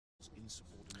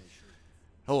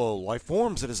Hello,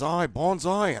 Lifeforms. It is I,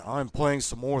 Bonzai, and I'm playing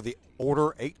some more of the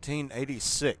Order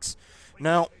 1886.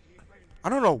 Now, I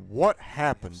don't know what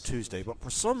happened Tuesday, but for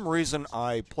some reason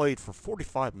I played for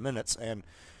 45 minutes and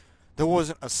there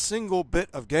wasn't a single bit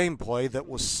of gameplay that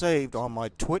was saved on my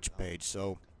Twitch page,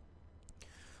 so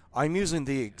I'm using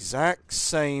the exact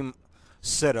same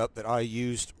setup that I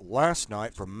used last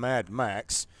night for Mad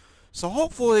Max, so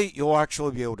hopefully you'll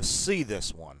actually be able to see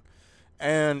this one.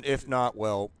 And if not,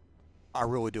 well, I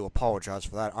really do apologize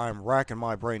for that. I'm racking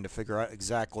my brain to figure out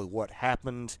exactly what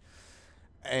happened,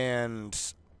 and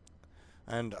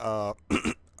oh,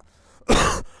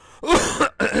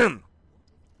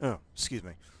 excuse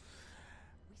me.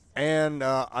 And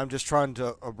I'm just trying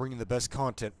to bring you the best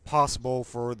content possible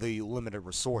for the limited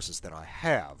resources that I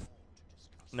have.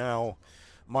 Now,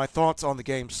 my thoughts on the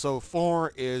game so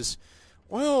far is,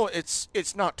 well,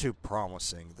 it's not too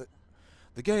promising.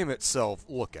 The game itself,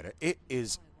 look at it. It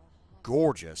is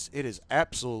gorgeous. It is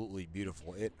absolutely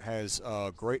beautiful. It has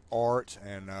great art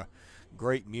and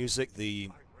great music. The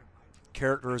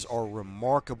characters are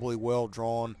remarkably well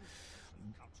drawn,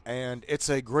 and it's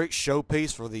a great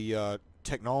showpiece for the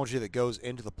technology that goes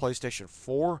into the PlayStation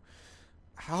 4.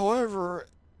 However,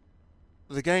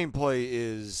 the gameplay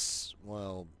is,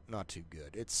 well, not too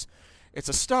good. It's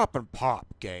a stop and pop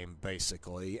game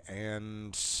basically,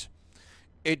 and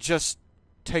it just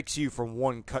takes you from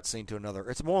one cutscene to another.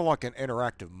 It's more like an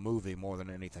interactive movie more than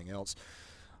anything else.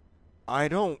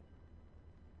 I'm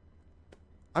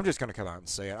just going to come out and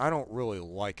say it. I don't really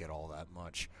like it all that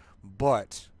much.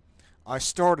 But I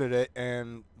started it,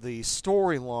 and the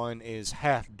storyline is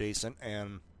half decent,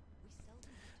 and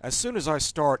as soon as I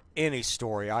start any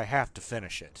story, I have to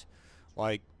finish it.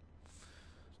 Like,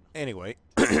 anyway.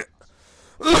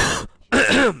 Oh,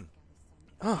 I'm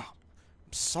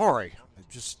sorry.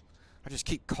 I just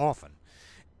keep coughing.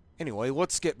 Anyway,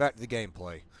 let's get back to the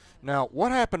gameplay. Now,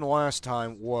 what happened last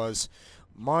time was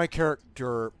my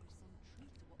character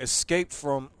escaped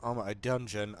from a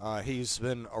dungeon. He's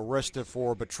been arrested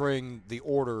for betraying the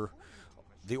Order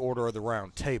of the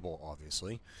Round Table,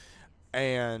 obviously.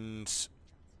 And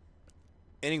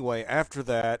anyway, after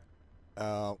that,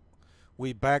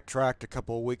 we backtracked a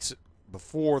couple of weeks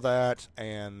before that,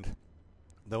 and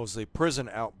there was a prison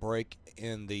outbreak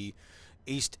in the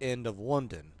East End of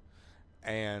London.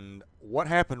 And what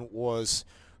happened was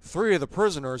 3 of the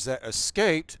prisoners that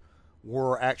escaped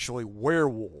were actually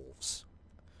werewolves.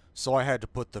 So I had to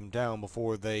put them down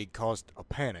before they caused a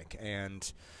panic.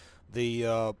 And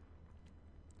the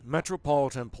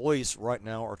Metropolitan Police right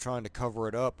now are trying to cover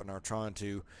it up and are trying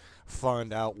to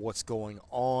find out what's going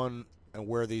on and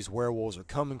where these werewolves are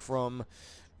coming from.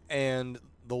 And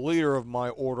the leader of my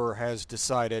order has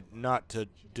decided not to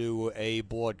do a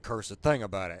blood-cursed thing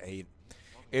about it.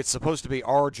 It's supposed to be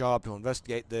our job to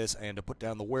investigate this and to put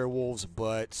down the werewolves,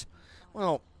 but,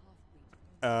 well,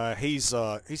 he's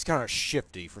kind of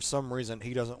shifty. For some reason,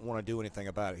 he doesn't want to do anything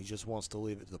about it. He just wants to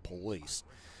leave it to the police.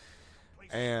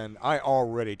 And I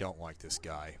already don't like this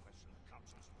guy.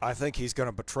 I think he's going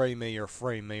to betray me or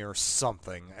frame me or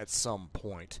something at some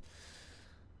point.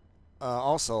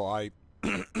 Also,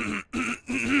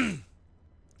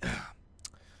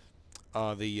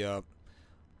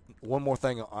 one more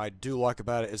thing I do like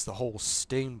about it is the whole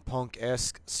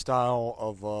steampunk-esque style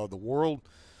of the world,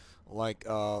 like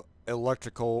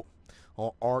electrical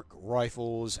arc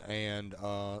rifles and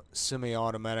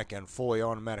semi-automatic and fully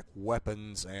automatic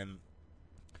weapons, and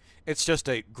it's just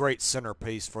a great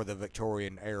centerpiece for the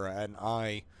Victorian era. And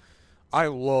I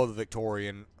love the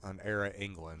Victorian era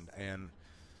England, and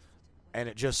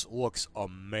it just looks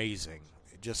amazing.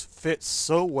 It just fits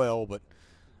so well, but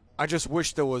I just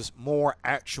wish there was more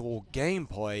actual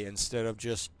gameplay instead of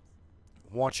just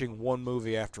watching one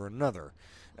movie after another.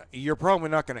 You're probably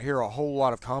not going to hear a whole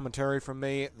lot of commentary from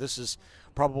me. This is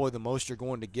probably the most you're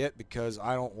going to get because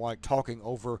I don't like talking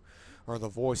over or the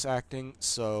voice acting,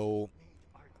 so...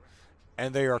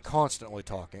 And they are constantly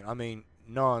talking. I mean,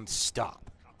 non-stop,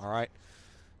 alright?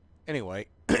 Anyway,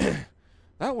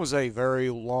 that was a very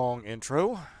long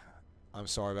intro. I'm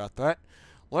sorry about that.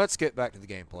 Let's get back to the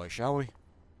gameplay, shall we?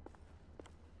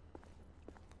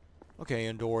 Okay,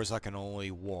 indoors I can only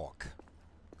walk.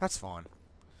 That's fine.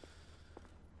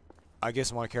 I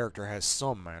guess my character has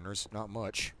some manners, not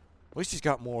much. At least he's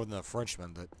got more than the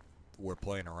Frenchman that we're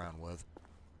playing around with.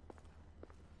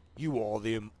 You are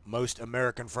the most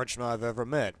American Frenchman I've ever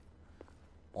met.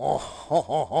 Oh, ho,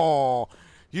 ho, ho.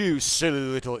 You silly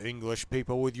little English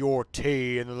people with your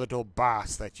tea and the little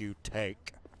baths that you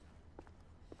take.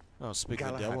 Oh, speak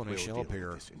of the devil, and he shall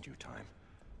appear. In due time.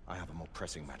 I have a more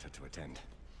pressing matter to attend.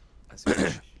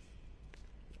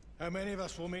 How many of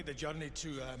us will make the journey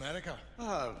to America?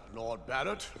 Lord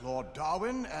Barrett, Lord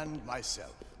Darwin, and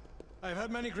myself. I've heard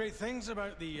many great things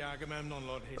about the Agamemnon,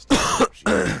 Lord Hastings. She's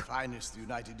the finest the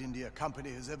United India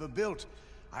Company has ever built.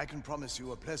 I can promise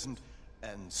you a pleasant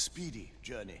and speedy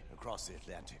journey across the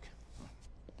Atlantic.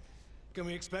 Can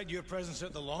we expect your presence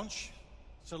at the launch,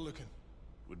 Sir Lucan?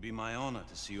 Would be my honor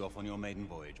to see you off on your maiden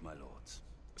voyage, my lords.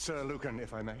 Sir Lucan,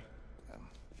 if I may.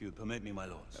 If you would permit me, my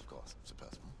lords. Of course, Sir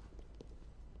Percival.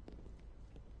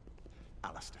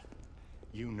 Alistair,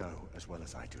 you know as well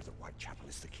as I do that Whitechapel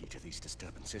is the key to these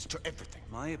disturbances, to everything.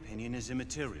 My opinion is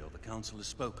immaterial. The council has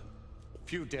spoken.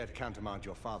 Few dare to countermand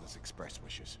your father's express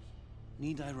wishes.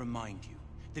 Need I remind you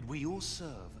that we all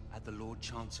serve at the Lord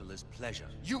Chancellor's pleasure?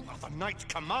 You are the Knight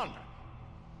Commander!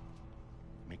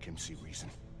 Make him see reason.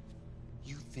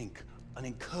 You think an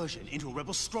incursion into a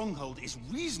rebel stronghold is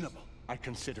reasonable? I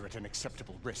consider it an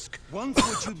acceptable risk. One for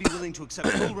which you'd be willing to accept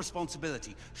full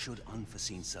responsibility should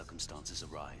unforeseen circumstances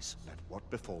arise. Let what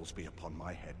befalls be upon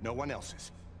my head, no one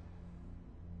else's.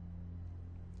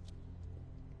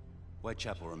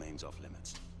 Whitechapel remains off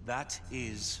limits. That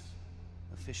is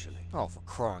officially. Oh, for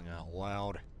crying out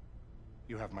loud.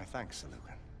 You have my thanks, Sir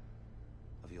Lucan.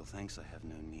 Of your thanks I have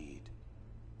no need.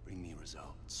 Bring me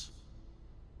results.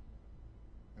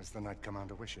 As the Knight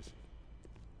Commander wishes.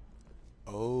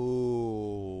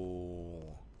 Oh.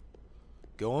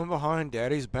 Going behind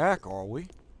Daddy's back, are we?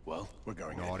 Well, we're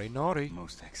going Naughty, naughty.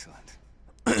 Most excellent.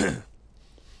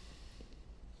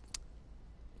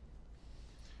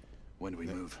 When do we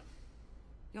move?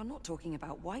 You're not talking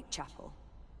about Whitechapel.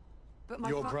 But my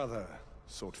Your brother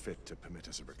sought fit to permit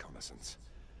us a reconnaissance.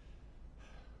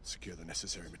 Secure the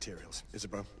necessary materials.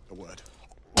 Isabeau, a word.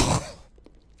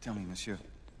 Tell me, monsieur,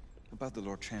 about the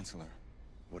Lord Chancellor.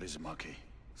 What is it, Marquis?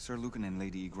 Sir Lucan and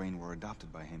Lady Igraine were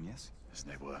adopted by him, yes? As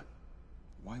they were.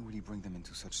 Why would he bring them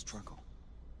into such struggle?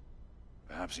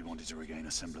 Perhaps he wanted to regain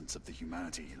a semblance of the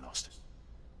humanity he lost.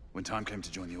 When time came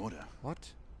to join the Order, What?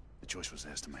 the choice was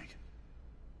theirs to make.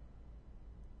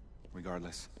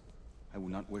 Regardless, I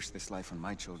would not wish this life on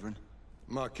my children.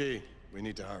 Marquis, we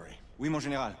need to hurry. Oui, mon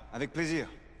général. Avec plaisir.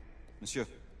 Monsieur.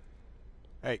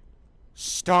 Hey,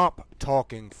 stop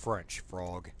talking French,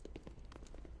 Frog.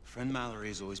 Friend Mallory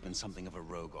has always been something of a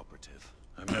rogue operative.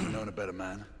 I've never known a better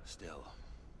man. Still,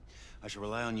 I shall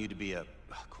rely on you to be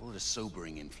call it a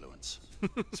sobering influence.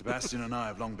 Sebastian and I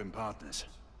have long been partners.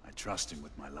 I trust him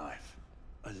with my life.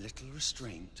 A little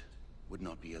restraint would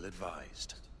not be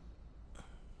ill-advised.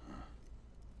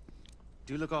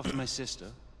 Do look after my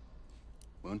sister,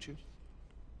 won't you?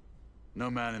 No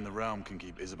man in the realm can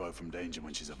keep Isabeau from danger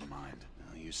when she's of a mind.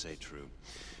 Oh, you say true.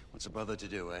 What's a brother to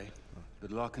do, eh?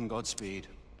 Good luck and Godspeed.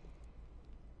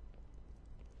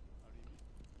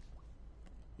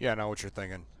 Yeah, I know what you're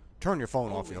thinking. Turn your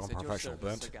phone off, you unprofessional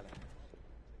bent.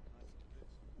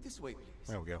 This way, please.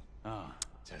 There we go. Ah,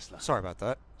 Tesla. Sorry about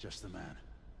that. Just the man.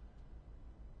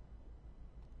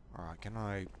 Alright, can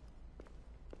I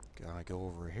go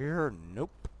over here?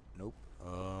 Nope. Nope.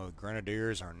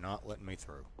 Grenadiers are not letting me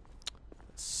through.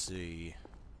 Let's see.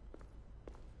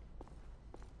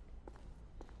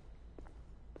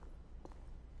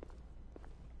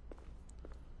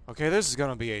 Okay, this is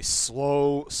gonna be a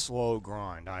slow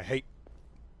grind. I hate...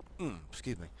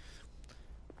 excuse me.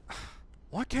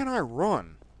 Why can't I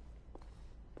run?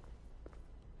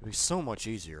 It'd be so much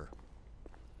easier.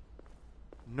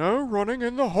 No running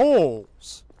in the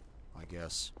holes, I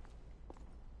guess.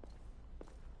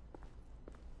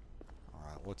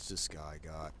 Alright, what's this guy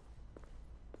got?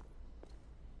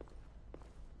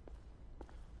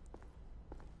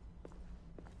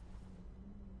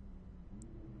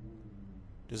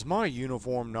 Does my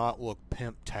uniform not look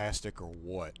pimp-tastic or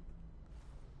what?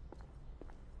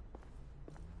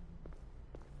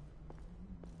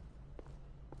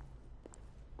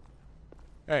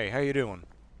 Hey, how you doing?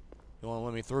 You wanna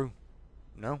let me through?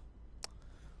 No?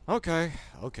 Okay,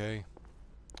 okay.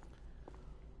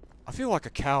 I feel like a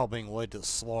cow being led to the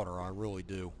slaughter, I really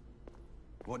do.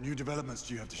 What new developments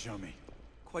do you have to show me?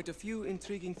 Quite a few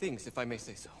intriguing things, if I may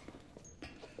say so.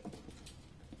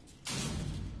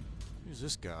 Who's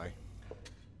this guy?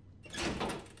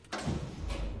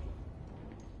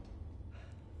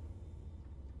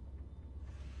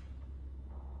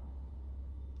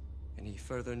 Any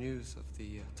further news of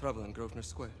the trouble in Grosvenor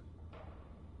Square?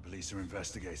 Police are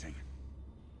investigating.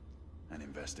 And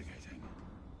investigating.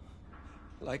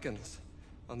 Lycans,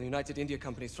 on the United India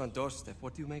Company's front doorstep.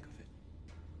 What do you make of it?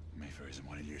 Mayfair isn't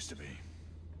what it used to be.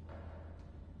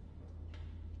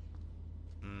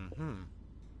 Mm-hmm.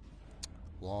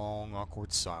 Long,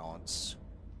 awkward silence.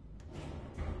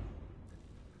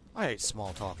 I hate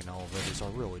small talk in elevators, I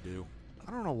really do.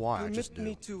 I don't know why, I just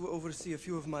Permit do. me to oversee a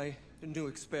few of my new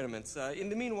experiments. In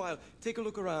the meanwhile, take a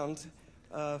look around.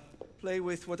 Play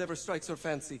with whatever strikes your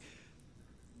fancy.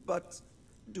 But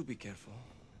do be careful.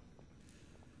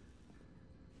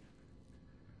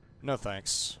 No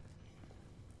thanks.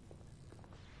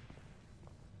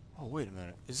 Oh, wait a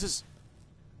minute. Is this...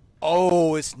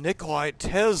 Oh, it's Nikolai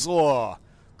Tesla!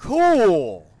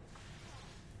 Cool!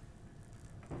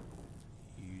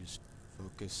 Use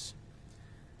focus.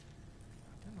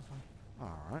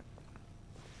 Alright.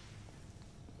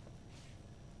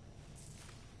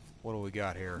 What do we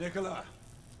got here? Nicola,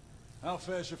 how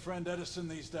fares your friend Edison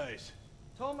these days?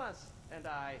 Thomas and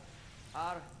I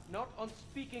are not on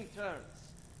speaking terms.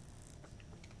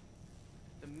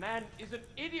 The man is an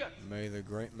idiot. May the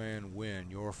great man win.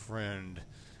 Your friend,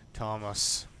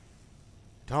 Thomas.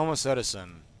 Thomas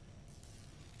Edison.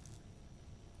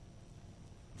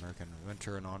 American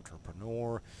inventor and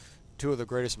entrepreneur. Two of the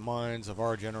greatest minds of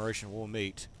our generation will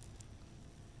meet.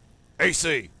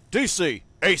 AC! DC!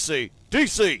 AC!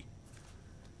 DC!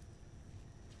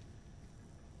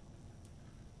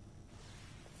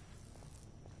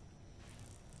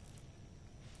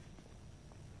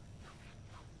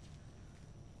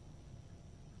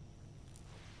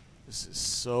 This is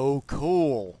so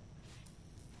cool.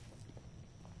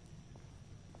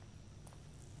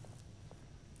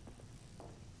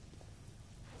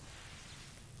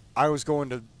 I was going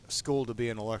to school to be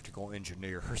an electrical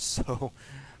engineer, so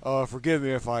forgive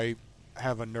me if I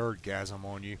have a nerdgasm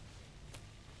on you.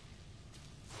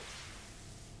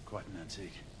 Quite an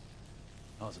antique.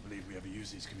 Hard to believe we ever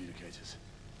use these communicators.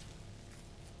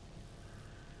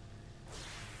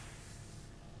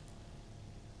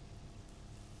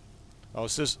 Oh,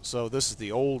 so this is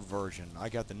the old version. I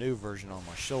got the new version on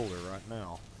my shoulder right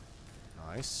now.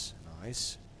 Nice,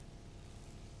 nice.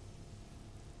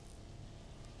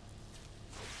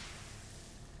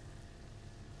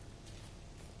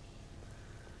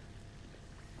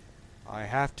 I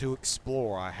have to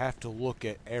explore. I have to look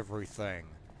at everything.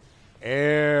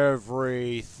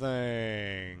 Everything.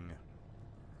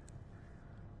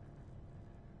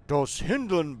 Das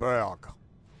Hindenburg.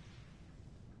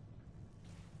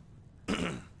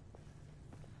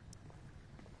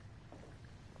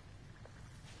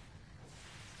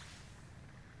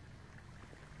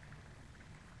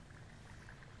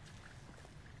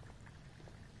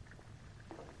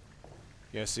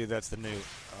 Yeah, see, that's the new,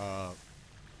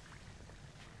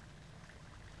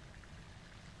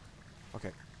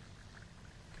 okay.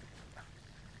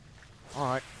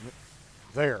 Alright.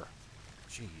 There.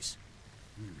 Jeez.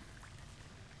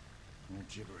 All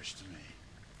gibberish to me.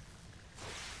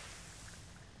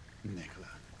 Nicola,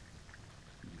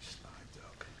 you sly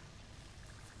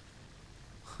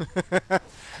dog.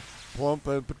 Plump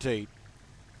and petite.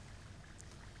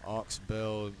 Ox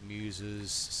bell,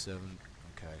 muses, 7.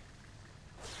 Okay.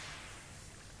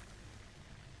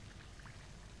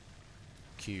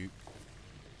 Cute.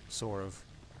 Sort of.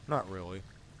 Not really.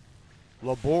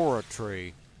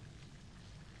 Laboratory.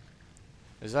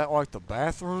 Is that like the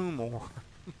bathroom or...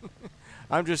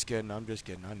 I'm just kidding, I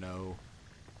know.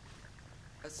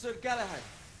 Sir Galahad.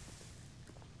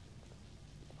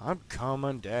 I'm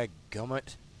coming,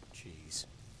 dadgummit. Jeez.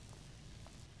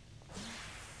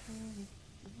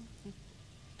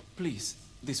 Please,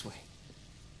 this way.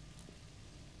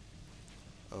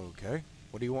 Okay.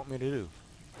 What do you want me to do?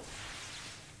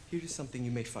 Here is something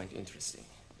you may find interesting.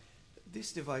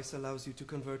 This device allows you to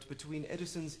convert between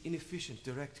Edison's inefficient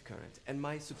direct current and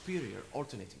my superior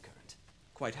alternating current.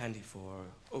 Quite handy for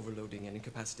overloading and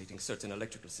incapacitating certain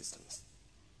electrical systems.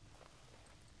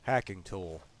 Hacking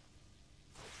tool.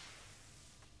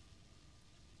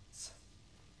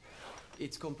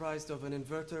 It's comprised of an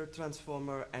inverter,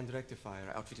 transformer, and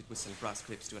rectifier outfitted with some brass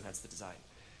clips to enhance the design.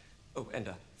 Oh, and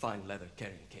a fine leather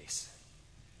carrying case.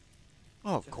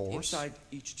 Oh, of course. Inside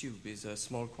each tube is a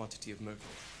small quantity of mercury.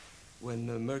 When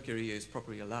the mercury is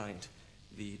properly aligned,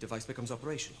 the device becomes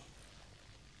operational.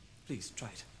 Please, try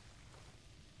it.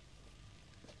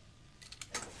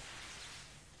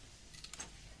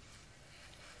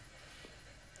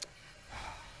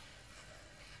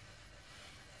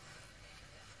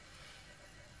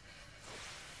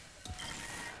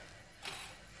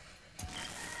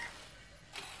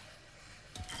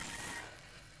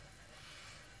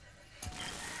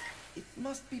 It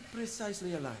must be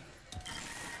precisely aligned.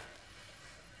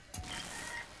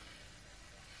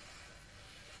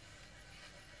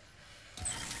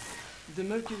 The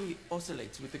mercury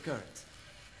oscillates with the current.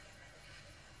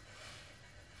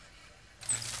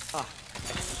 Ah.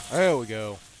 There we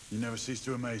go. You never cease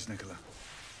to amaze, Nicola.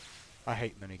 I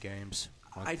hate mini games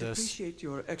like I'd this. appreciate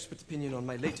your expert opinion on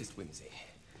my latest whimsy.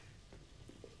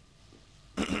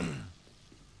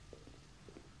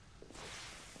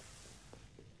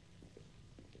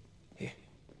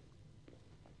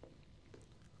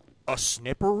 A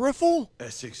snipper rifle?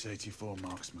 Essex 84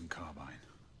 Marksman Carbine.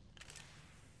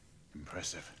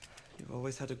 Impressive. You've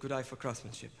always had a good eye for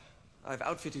craftsmanship. I've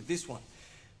outfitted this one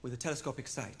with a telescopic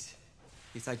sight.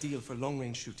 It's ideal for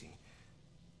long-range shooting.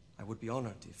 I would be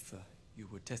honored if you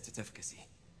would test its efficacy.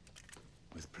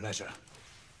 With pleasure.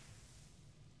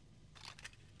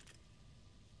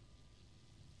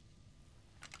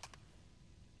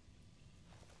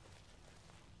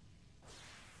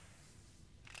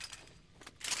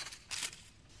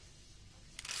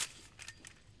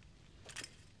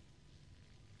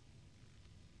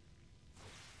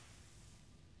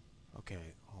 Okay,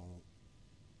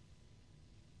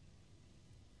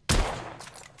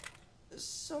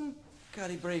 Some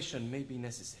calibration may be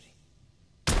necessary.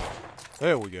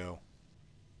 there we go.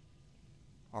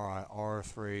 Alright,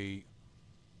 R3.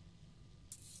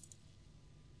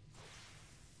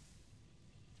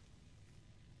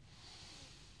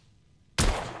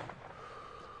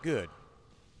 Good.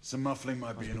 Some muffling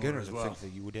might be in order Beginning as to well.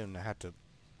 think that you didn't have to.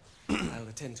 I'll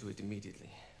attend to it immediately.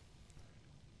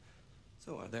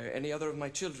 So, are there any other of my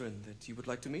children that you would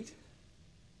like to meet?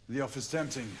 The offer's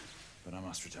tempting, but I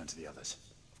must return to the others.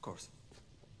 Of course.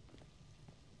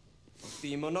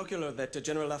 The monocular that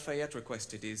General Lafayette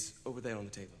requested is over there on the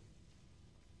table.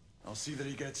 I'll see that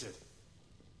he gets it.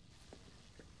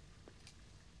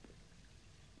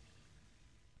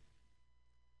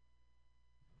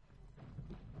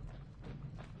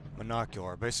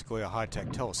 Monocular, basically a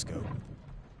high-tech telescope.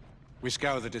 We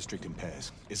scour the district in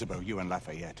pairs. Isabeau, you and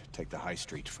Lafayette take the high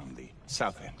street from the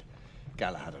south end.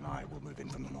 Galahad and I will move in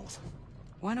from the north.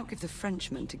 Why not give the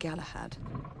Frenchman to Galahad?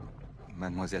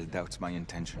 Mademoiselle doubts my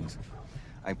intentions.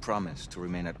 I promise to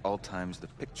remain at all times the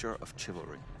picture of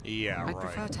chivalry. Yeah, I'd right.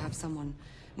 prefer to have someone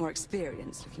more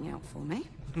experienced looking out for me.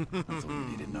 I thought we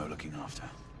needed no looking after.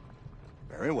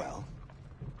 Very well.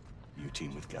 You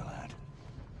team with Galahad.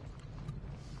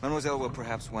 Mademoiselle will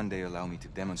perhaps one day allow me to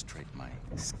demonstrate my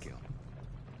skill.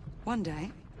 One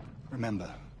day.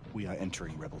 Remember, we are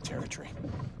entering rebel territory.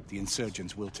 The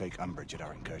insurgents will take umbrage at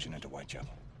our incursion into Whitechapel.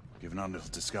 Given our little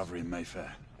discovery in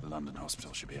Mayfair, the London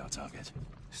hospital should be our target.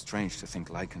 Strange to think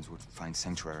Lycans would find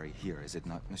sanctuary here, is it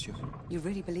not, monsieur? You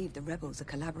really believe the rebels are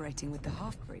collaborating with the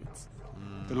half-breeds?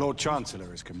 The Lord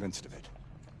Chancellor is convinced of it.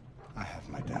 I have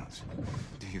my doubts.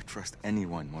 Do you trust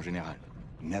anyone, mon général?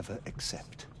 Never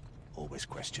accept. Always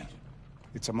question.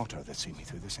 It's a motto that's seen me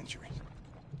through the centuries.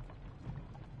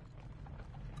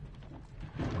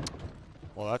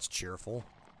 Well, that's cheerful.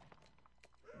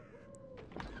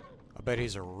 I bet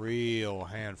he's a real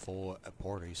handful at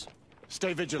parties.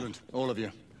 Stay vigilant, all of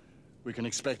you. We can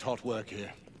expect hot work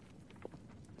here.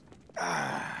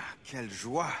 Ah, quelle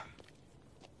joie!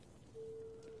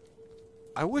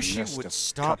 I wish you Nest would of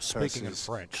stop speaking in cut-purses,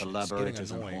 French. It's getting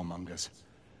collaborators and annoying. whoremongers.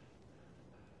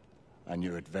 I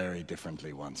knew it very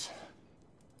differently once.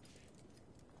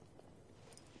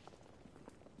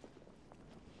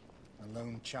 A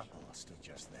lone chapel stood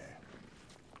just there,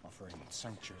 offering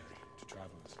sanctuary to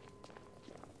travelers.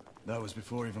 That was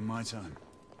before even my time.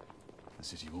 The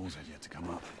city walls had yet to come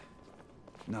up.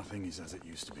 Nothing is as it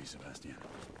used to be, Sebastian.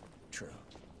 True.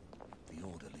 The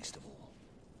order least of all.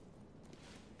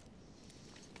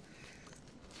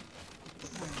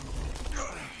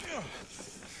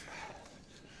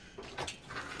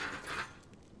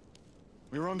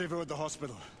 We rendezvous at the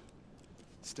hospital.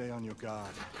 Stay on your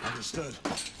guard. Understood.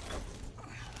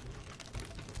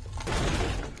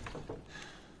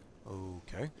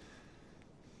 Okay.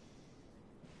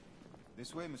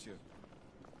 This way, monsieur.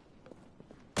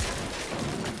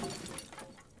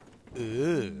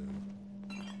 Ew.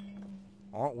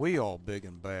 Aren't we all big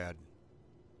and bad?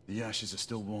 The ashes are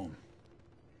still warm.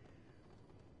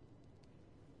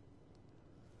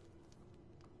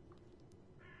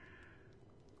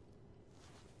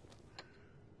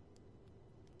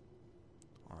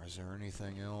 Or is there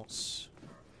anything else?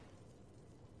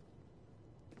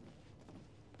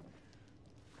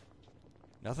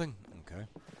 Nothing? Okay.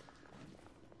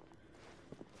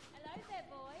 Hello there,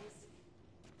 boys.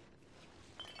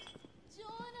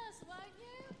 Join us, won't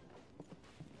you?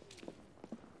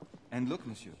 And look,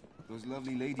 monsieur. Those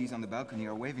lovely ladies on the balcony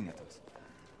are waving at us.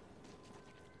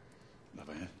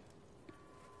 Lafayette.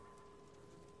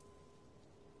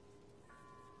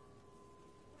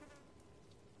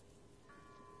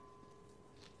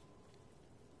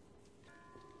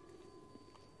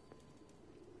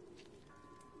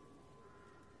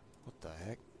 What the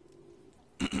heck?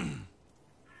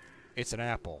 It's an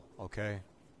apple, okay?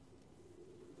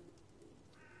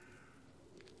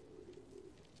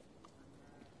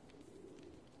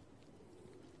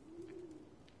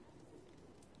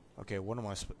 Okay, what am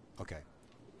I okay.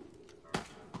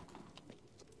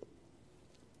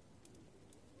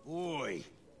 Oi!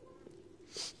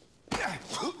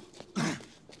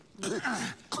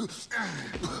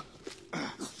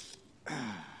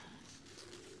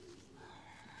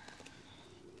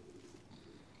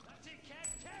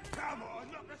 Come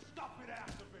on, knock the stuffing out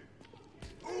of him!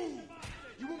 Ooh!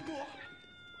 You want more?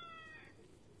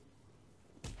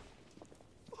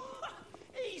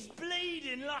 He's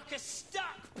bleeding like a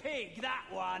stuck pig, that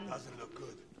one. Doesn't look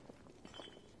good.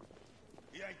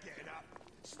 He ain't getting up.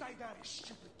 Stay down, you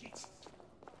stupid git.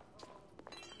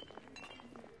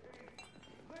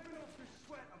 Living off the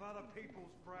sweat of other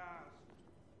people's brows.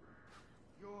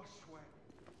 Your sweat.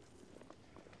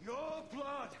 Your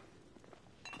blood.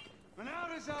 And how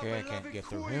does our Okay, I can't beloved get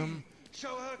through queen him.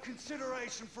 show her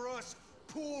consideration for us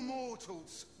poor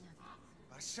mortals?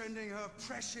 By sending her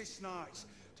precious knights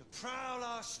to prowl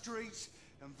our streets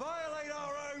and violate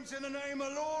our homes in the name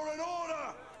of law and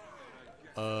order.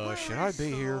 Should I be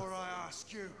here? Law, I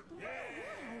ask you.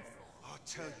 I'll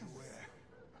tell you where.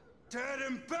 Dead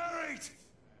and buried.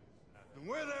 And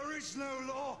where there is no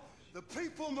law, the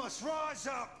people must rise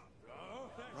up.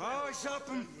 Rise up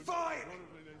and fight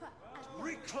to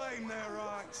reclaim their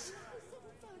rights.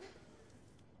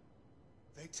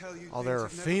 They tell you Oh, there are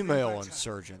things have never been female better.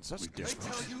 insurgents. That's They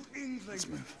different. tell you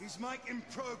England is making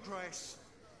progress.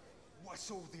 What's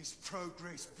all this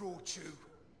progress brought you?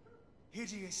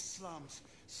 Hideous slums,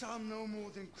 some no more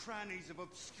than crannies of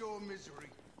obscure misery.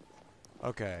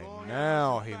 Okay, Long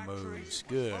now hours in he factories, moves.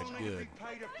 Good, only to good. be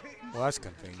paid a pittance, Well, that's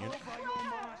convenient. told by your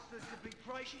masters to be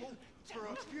grateful for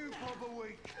a few bob a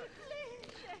week.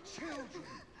 Children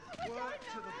work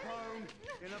to the bone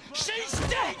in a black She's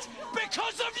dead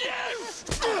because of you!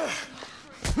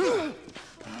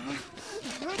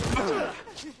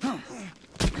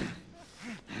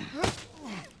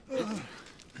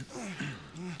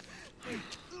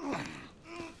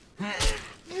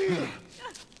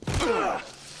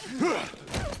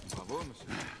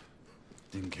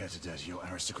 Didn't care to dirty your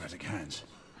aristocratic hands.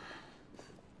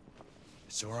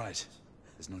 It's all right.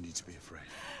 There's no need to be afraid.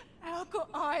 How could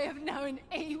I have known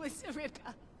he was a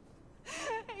ripper?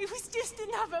 He was just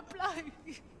another bloke.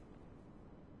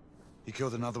 He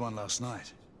killed another one last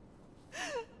night.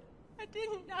 I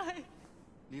didn't know.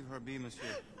 Leave her be, monsieur.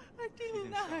 I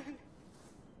didn't know.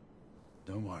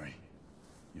 Don't worry.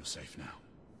 You're safe now.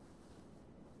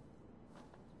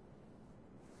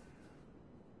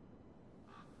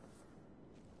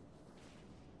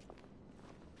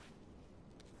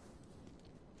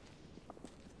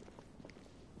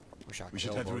 Wish I could We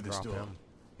should head elbow through this drop door. him.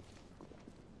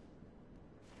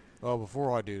 Well,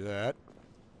 before I do that,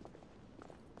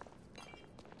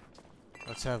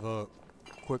 let's have a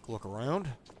quick look around.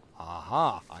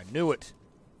 Aha! I knew it!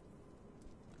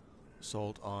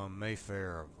 Assault on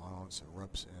Mayfair. Violence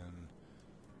erupts in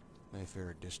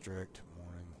Mayfair District.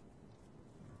 Morning.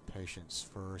 Patients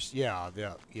first. Yeah.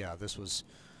 This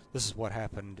is what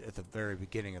happened at the very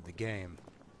beginning of the game.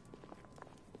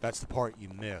 That's the part you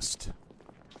missed.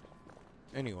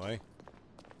 Anyway,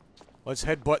 let's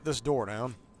headbutt this door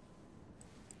down.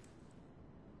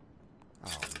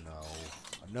 Oh no.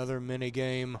 Another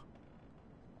minigame.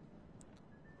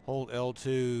 Hold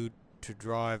L2 to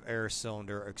drive air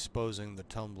cylinder, exposing the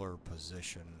tumbler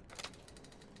position.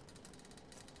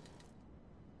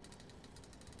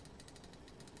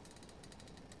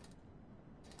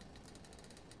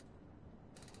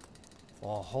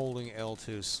 While holding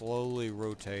L2, slowly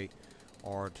rotate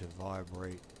R to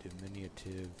vibrate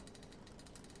diminutive.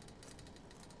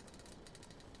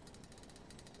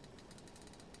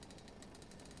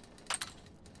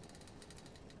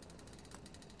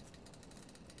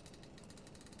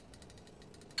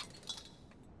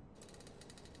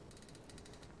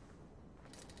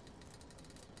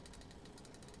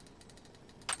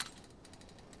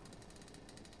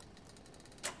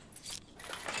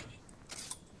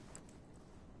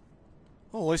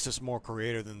 Well, at least it's more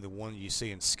creative than the one you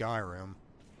see in Skyrim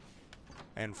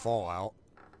and Fallout.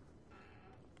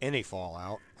 Any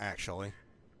Fallout, actually.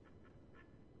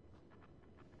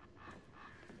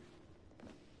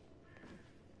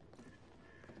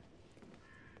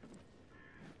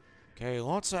 Okay,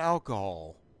 lots of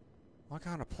alcohol. What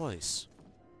kind of place?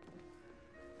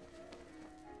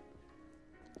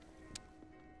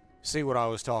 See what I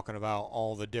was talking about?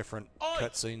 All the different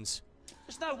cutscenes.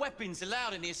 There's no weapons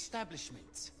allowed in the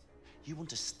establishment. You want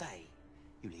to stay,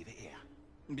 you leave it here.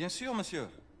 Bien sûr, monsieur.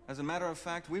 As a matter of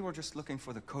fact, we were just looking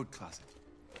for the code closet.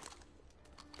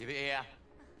 Give it here.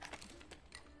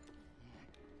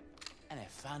 And have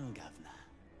fun, governor.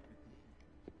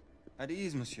 At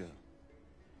ease, monsieur.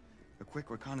 A quick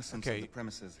reconnaissance of the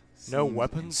premises. No seems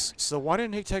weapons? So why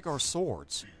didn't he take our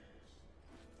swords?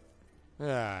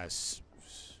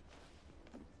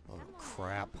 Oh,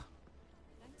 crap.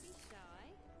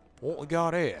 What we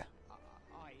got here?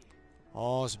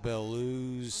 Oz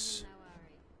Bellews,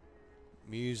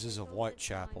 Muses of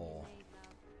Whitechapel.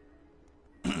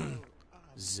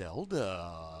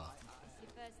 Zelda. It's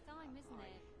your first time, isn't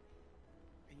it?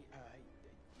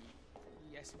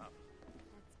 Yes, Mum.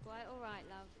 That's quite all right,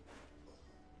 love.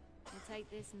 We'll take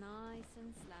this nice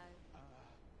and slow.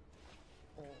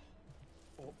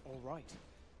 All right.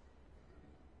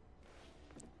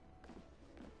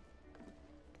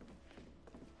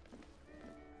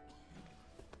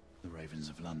 The Ravens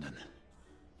of London.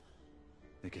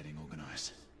 They're getting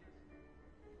organized.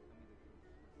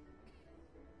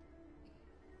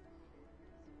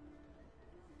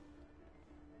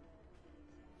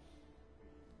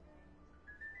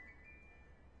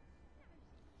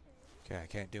 Okay, I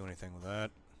can't do anything with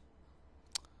that.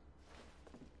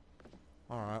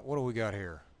 Alright, what do we got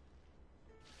here?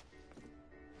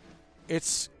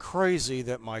 It's crazy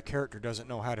that my character doesn't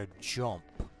know how to jump.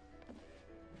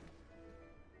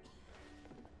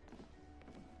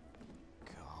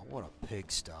 God, what a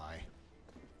pigsty.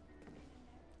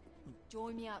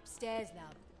 Join me upstairs,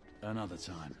 love. Another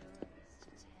time.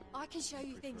 I can show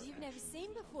you things you've never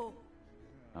seen before.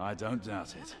 I don't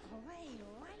doubt it.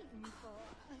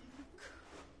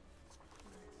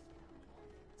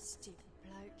 Stupid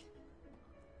bloke.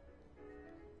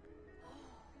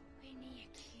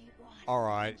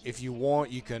 Alright, if you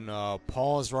want, you can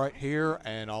pause right here,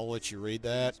 and I'll let you read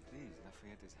that.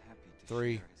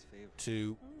 3,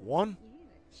 2, 1.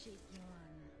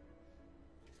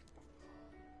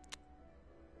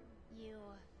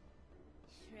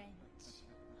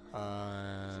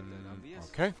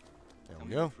 Okay, there we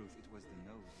go.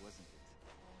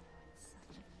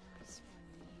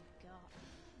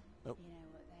 Nope. You know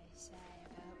what they say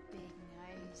about big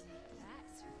noses.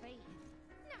 That's freaking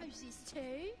noses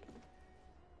too.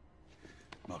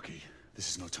 Marky, this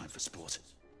is no time for sport.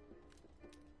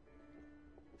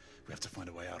 We have to find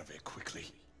a way out of here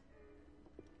quickly.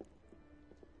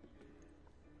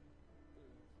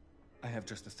 I have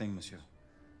just the thing, monsieur.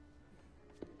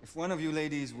 If one of you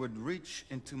ladies would reach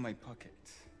into my pocket.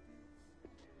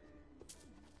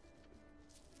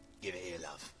 Give it here,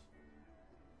 love.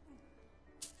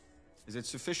 Is it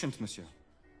sufficient, monsieur?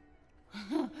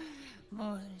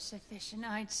 More than sufficient,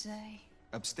 I'd say.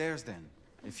 Upstairs, then,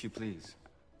 if you please.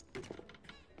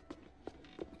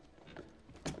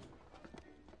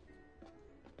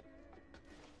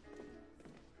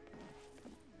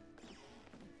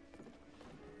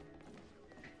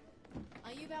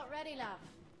 Are you about ready, love?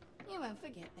 You won't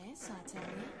forget this, I tell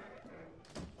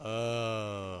you.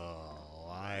 Oh,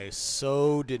 I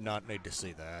so did not need to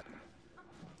see that.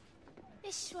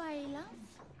 This way, love.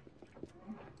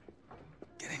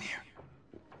 Get in here.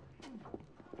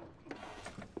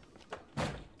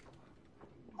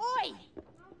 Oi!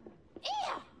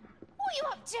 Here! What are you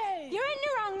up to? You're in the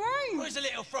wrong room! Where's the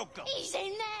little frog gone? He's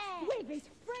in there! With his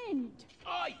friend!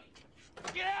 Oi!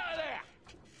 Get out of there!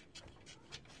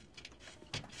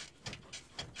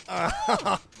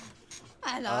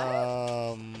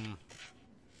 Hello?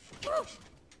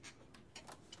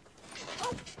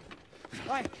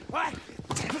 Wait! Wait!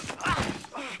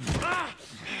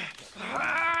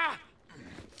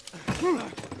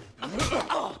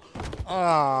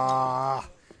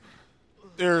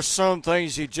 There's some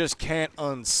things you just can't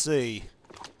unsee.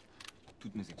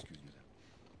 Toutes mes excuses,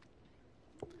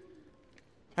 madame.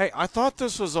 Hey, I thought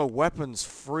this was a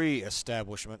weapons-free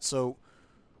establishment, so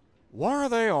why are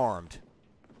they armed?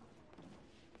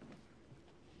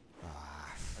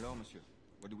 Hello, monsieur.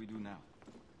 What do we do now?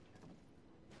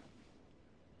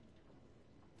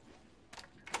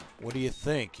 What do you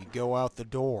think? You go out the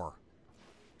door.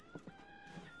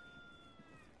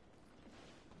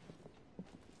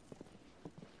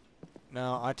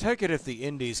 Now, I take it if the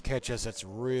Indies catch us, it's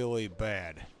really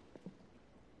bad.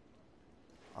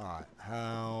 Alright,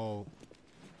 how...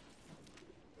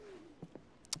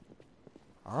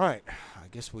 Alright, I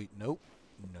guess we... Nope.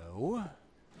 No.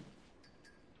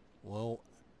 Well...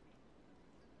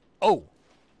 Oh!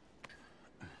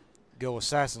 Go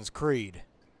Assassin's Creed.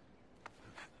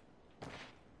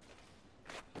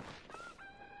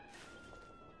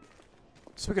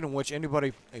 Speaking of which,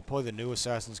 anybody play the new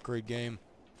Assassin's Creed game?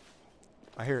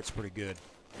 I hear it's pretty good.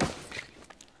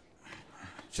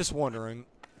 Just wondering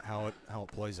how it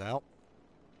plays out.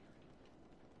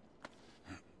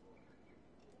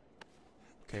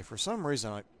 Okay, for some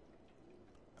reason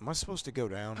am I supposed to go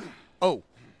down? Oh,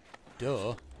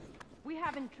 duh. We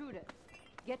have intruders.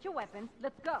 Get your weapons.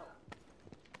 Let's go.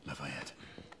 Lafayette.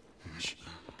 Shh.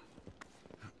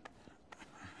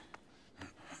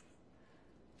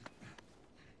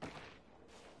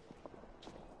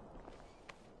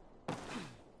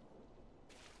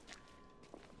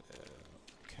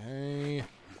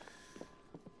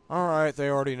 Alright, they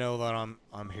already know that I'm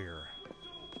here.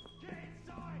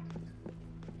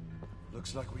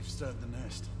 Looks like we've stirred the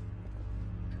nest.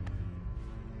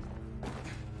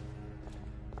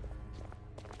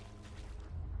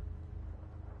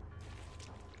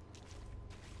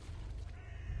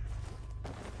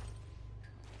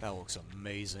 That looks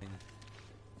amazing.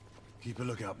 Keep a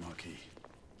lookout, Marquis.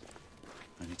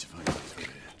 I need to find a way through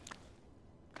here.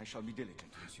 I shall be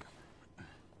diligent, monsieur.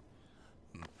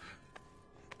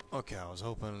 Okay, I was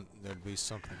hoping there'd be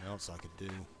something else I could do.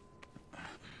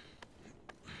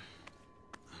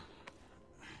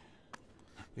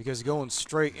 Because going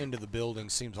straight into the building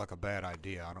seems like a bad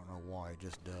idea. I don't know why, it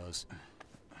just does.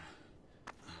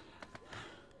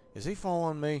 Is he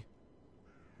following me?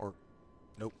 Or...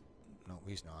 Nope. No,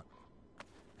 he's not.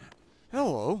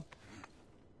 Hello?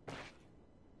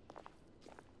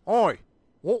 Oi!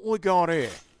 What we got here?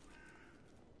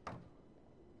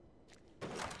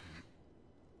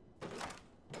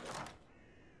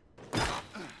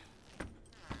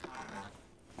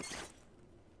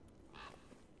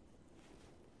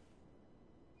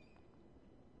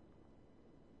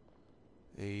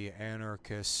 The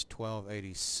Anarchist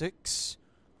 1286.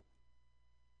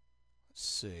 Let's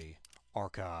see.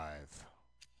 Archive.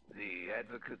 The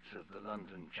advocates of the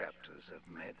London chapters have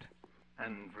met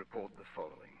and report the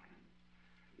following.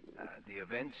 The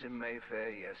events in Mayfair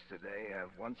yesterday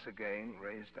have once again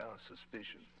raised our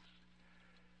suspicions.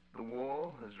 The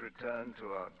war has returned to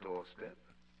our doorstep.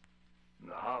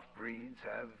 The half-breeds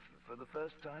have, for the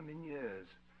first time in years,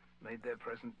 made their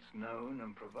presence known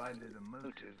and provided a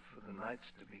motive for the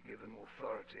knights to be given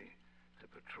authority to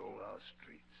patrol our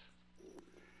streets.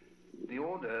 The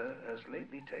Order has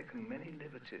lately taken many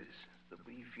liberties that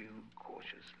we view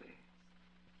cautiously.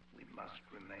 We must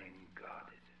remain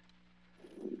guarded.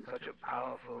 Such a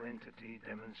powerful entity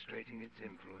demonstrating its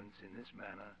influence in this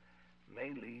manner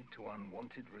may lead to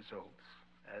unwanted results,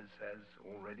 as has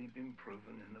already been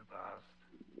proven in the past.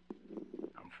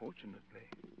 Unfortunately,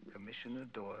 Commissioner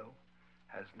Doyle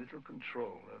has little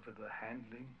control over the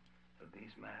handling of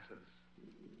these matters.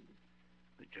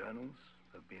 The journals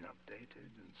have been updated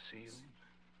and sealed.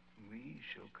 We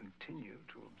shall continue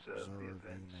to observe the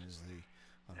events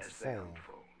as they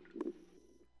unfold.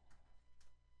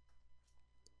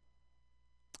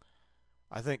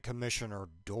 I think Commissioner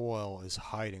Doyle is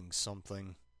hiding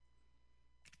something.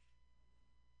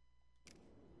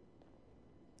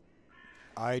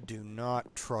 I do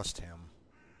not trust him.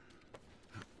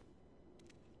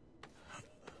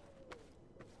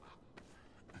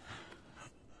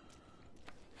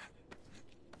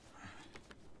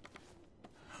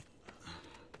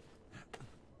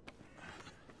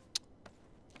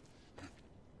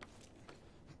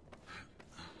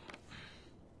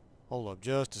 Hold up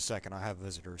just a second, I have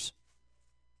visitors.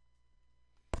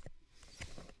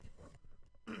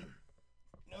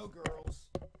 No girls.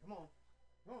 Come on.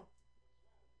 Come on.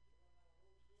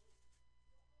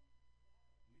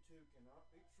 You two cannot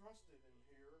be trusted in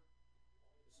here.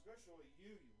 Especially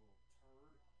you, you little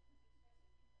turd.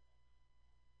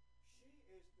 She has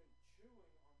been chewing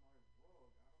on my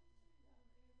rug.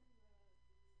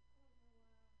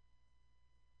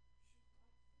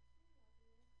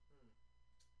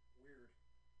 Weird.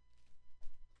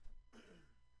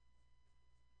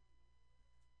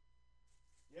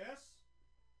 Yes?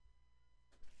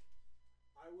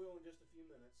 I will in just a few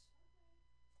minutes.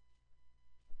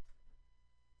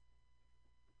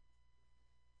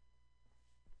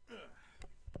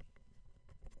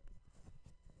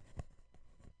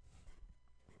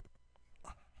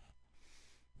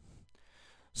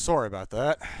 Sorry about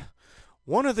that.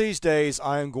 One of these days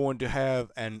I am going to have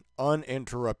an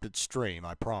uninterrupted stream,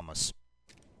 I promise.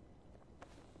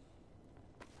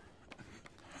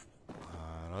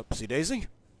 Oopsie daisy.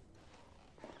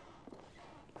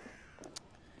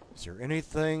 Is there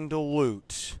anything to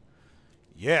loot?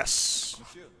 Yes.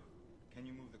 Monsieur, can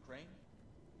you move the crane?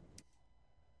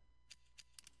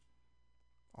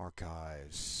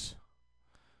 Archives.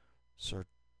 Sir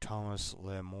Thomas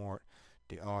Lemort,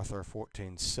 the author,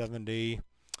 1470.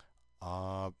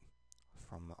 From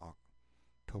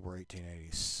October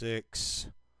 1886.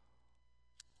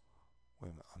 Wait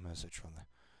a minute, a message from the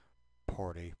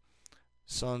party.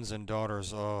 Sons and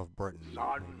daughters of Britain.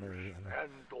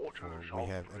 We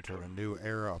have entered a new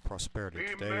era of prosperity.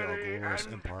 Today, our glorious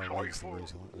empire waits the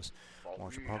relentless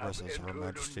march of progress as Her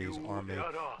Majesty's army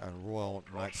and royal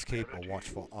knights keep a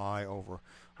watchful eye over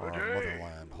our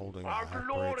motherland, holding the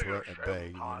half-breed threat at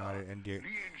bay. United India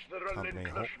Company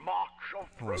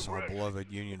holds our beloved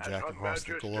Union Jack across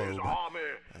the globe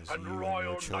as you and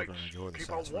your children enjoy the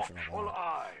satisfaction of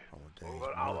our days.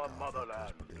 Mother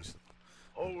has produced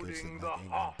Gives them that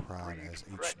England pride as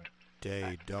each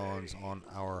day dawns on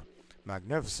our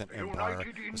magnificent empire.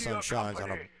 The sun shines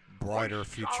on a brighter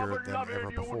future than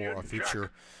ever before, a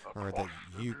future that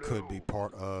you could be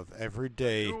part of. Every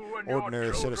day,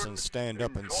 ordinary citizens stand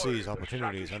up and seize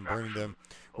opportunities and bring them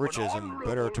riches and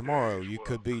better tomorrow. You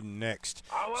could be next.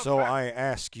 So I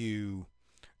ask you,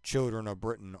 children of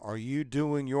Britain, are you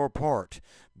doing your part?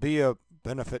 Be a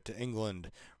benefit to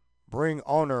England. Bring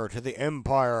honor to the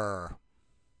empire.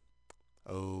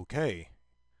 Okay.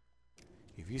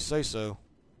 If you say so.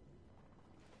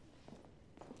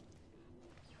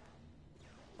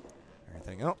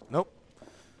 Anything else? Nope.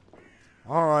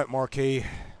 Alright, Marquis.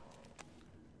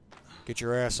 Get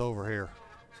your ass over here.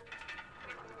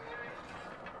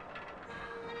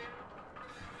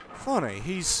 Funny,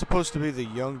 he's supposed to be the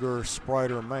younger,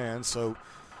 spriter man, so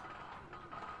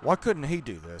why couldn't he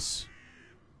do this?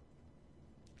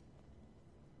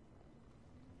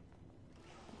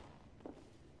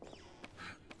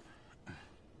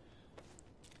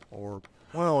 Or,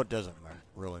 well, it doesn't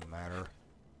really matter.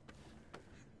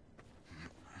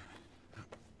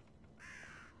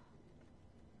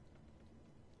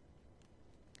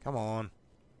 Come on.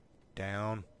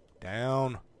 Down.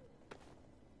 Down.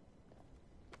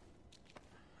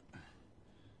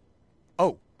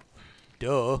 Oh.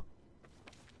 Duh.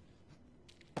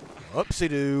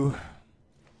 Oopsie-doo.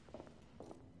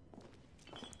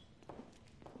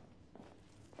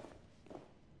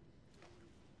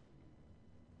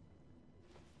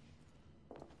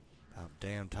 About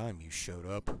damn time you showed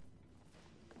up. Did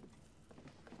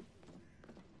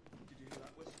you hear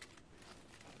that whistle?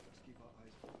 Let's keep our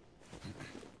eyes open.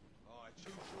 Alright,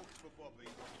 2 shorts for Bobby,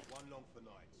 1 long for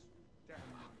Knights. Damn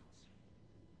Knights.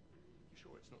 You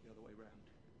sure it's not the other way round?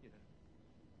 You know,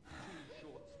 2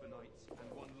 shorts for Knights and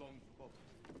 1 long for Bobby.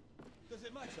 Does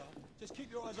it matter? Just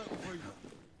keep your eyes open for either.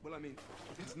 Well, I mean,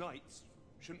 if it's Knights,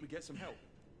 shouldn't we get some help?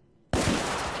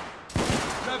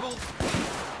 Rebels!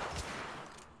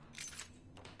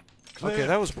 Okay,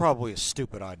 that was probably a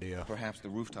stupid idea. Perhaps the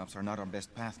rooftops are not our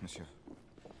best path, monsieur.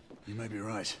 You may be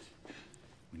right.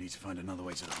 We need to find another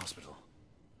way to the hospital.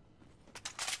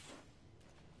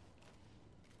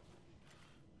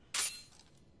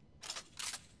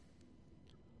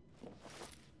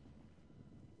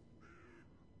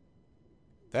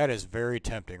 That is very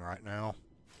tempting right now.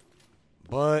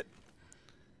 But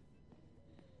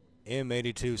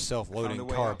M82 self-loading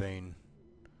carbine.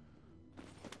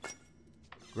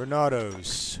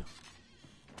 Granados.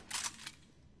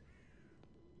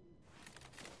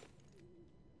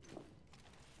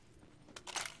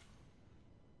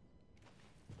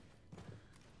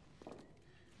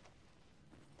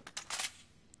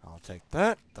 I'll take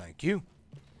that. Thank you.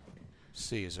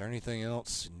 See, is there anything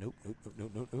else? Nope, nope, nope,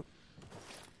 nope, nope, nope.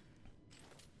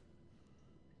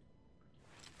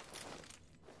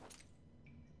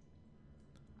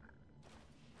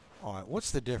 Alright,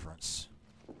 what's the difference?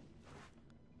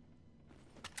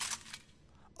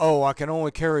 Oh, I can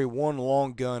only carry 1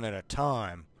 long gun at a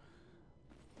time.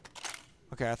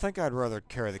 Okay, I think I'd rather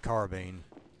carry the carbine.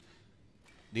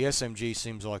 The SMG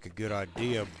seems like a good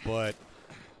idea, but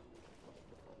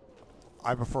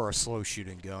I prefer a slow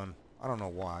shooting gun. I don't know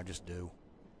why, I just do.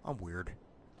 I'm weird.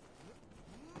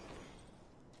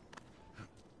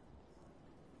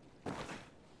 Drop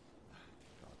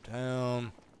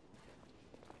down.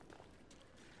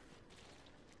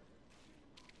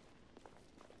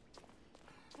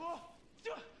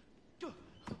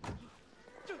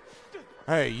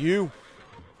 Hey, you!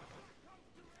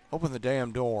 Open the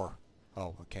damn door.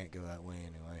 Oh, I can't go that way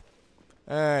anyway.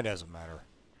 It doesn't matter.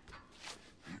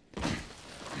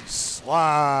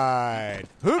 Slide!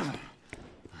 Hoop!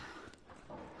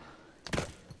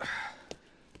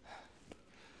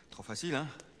 Trop facile, hein?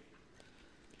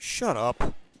 Shut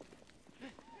up.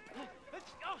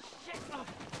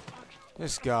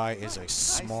 This guy is a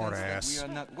smart ass. We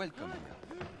are not welcome.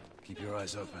 Keep your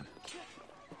eyes open.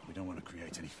 We don't want to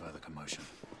create any further commotion.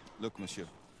 Look, monsieur.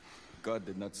 God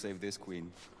did not save this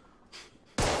queen.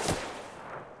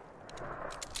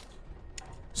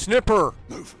 Snipper!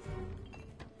 Move!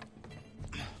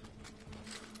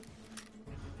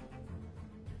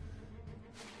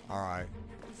 Alright.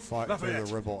 Fight through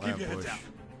the rebel ambush.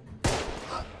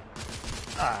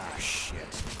 Ah, shit.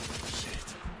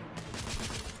 Shit.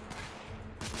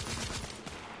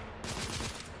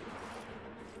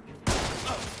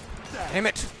 Damn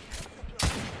it!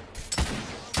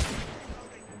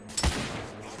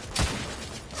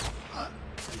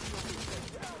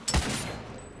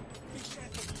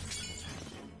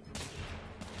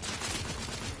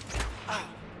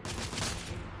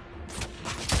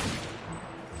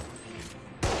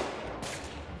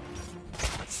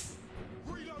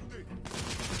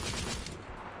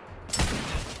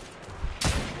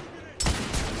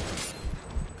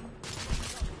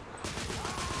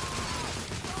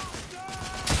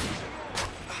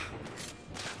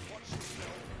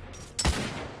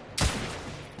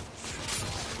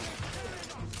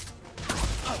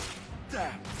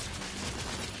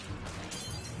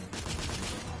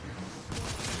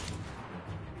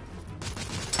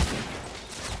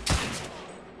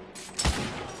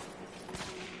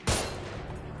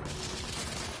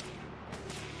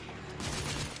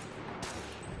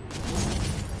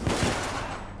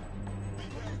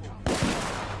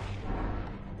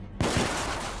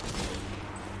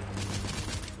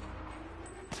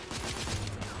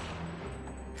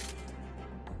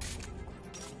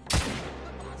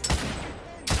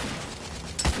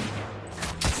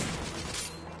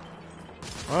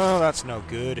 that's no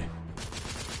good.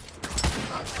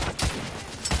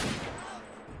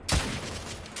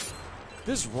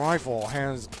 This rifle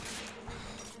has...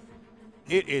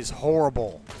 It is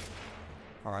horrible.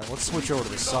 Alright, let's switch over to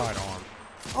the sidearm.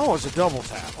 Oh, it's a double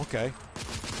tap. Okay.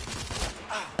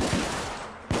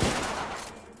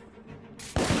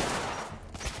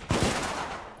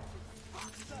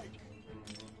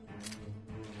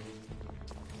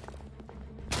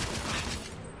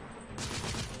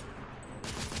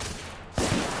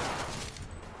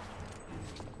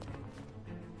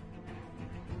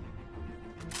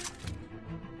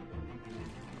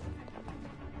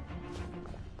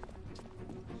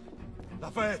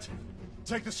 Lafayette,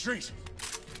 take the street.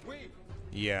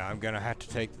 Yeah, I'm gonna have to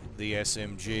take the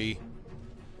SMG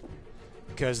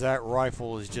because that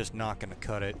rifle is just not gonna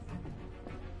cut it.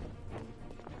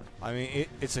 I mean,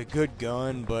 it's a good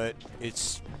gun, but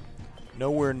it's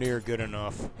nowhere near good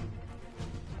enough.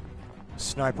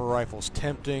 Sniper rifle's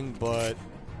tempting, but...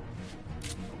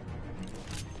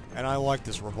 And I like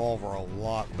this revolver a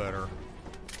lot better.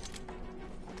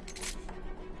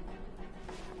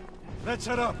 Let's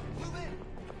head up.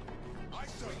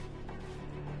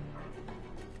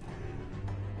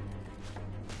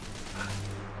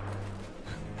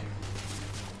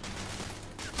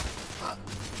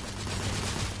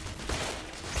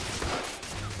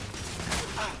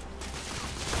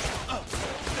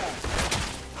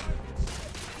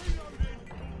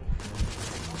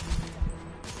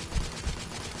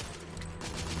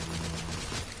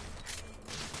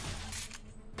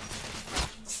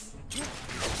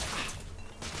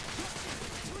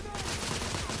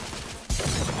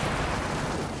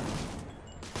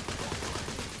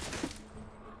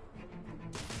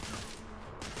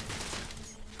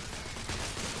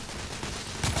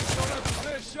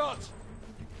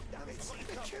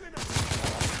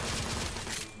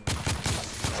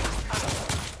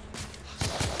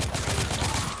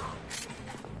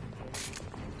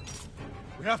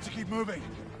 We have to keep moving.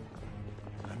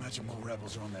 I imagine more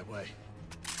rebels are on their way.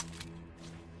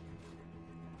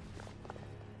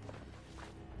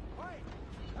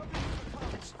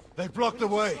 They blocked the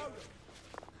way.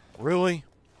 Really?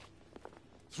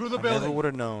 Through the I building. never would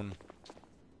have known.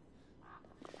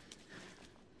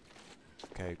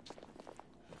 Okay.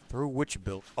 Through which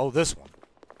build? Oh, this one.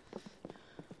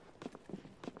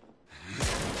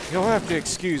 You'll have to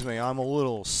excuse me, I'm a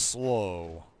little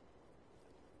slow.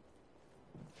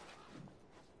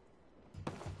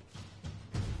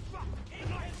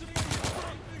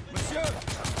 Monsieur!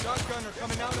 Shotgunner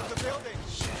coming out of the building!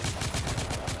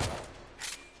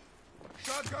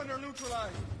 Shotgunner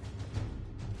neutralized!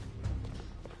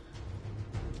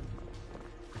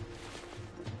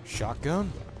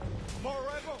 Shotgun? More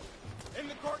rebels! In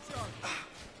the courtyard!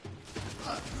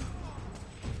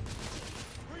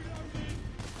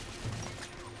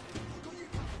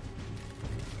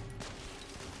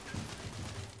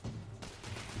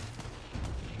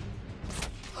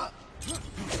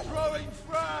 Throwing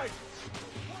frag!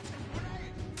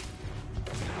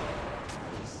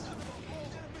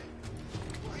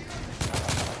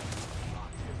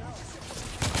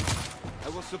 I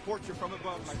will support you from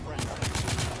above, my friend.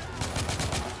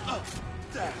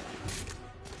 There.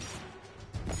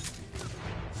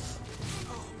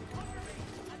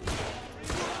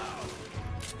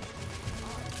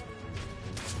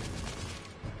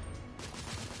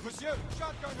 Monsieur,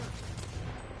 shotgunner!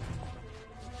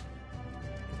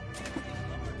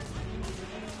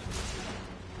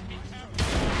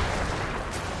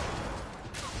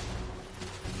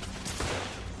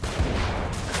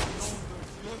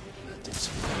 That did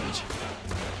some damage.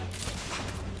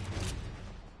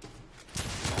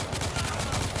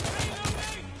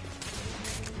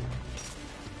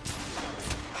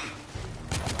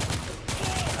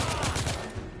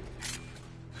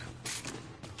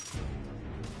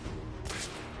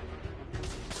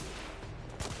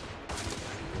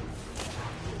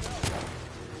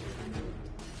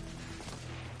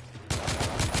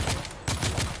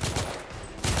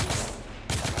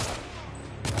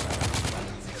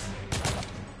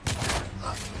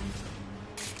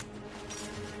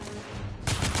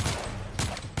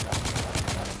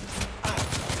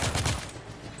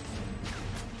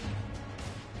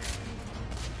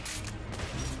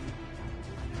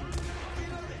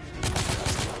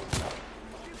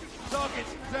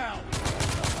 Target's down!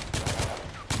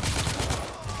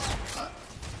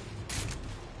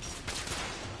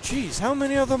 Jeez, how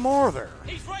many of them are there?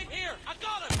 He's right here! I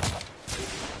got him!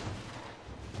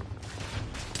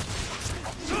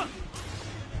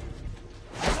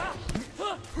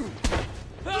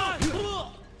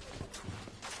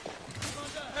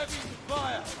 Under heavy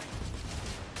fire!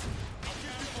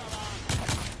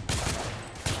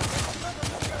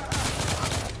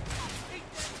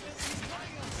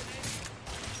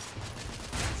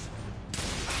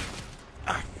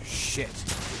 shit.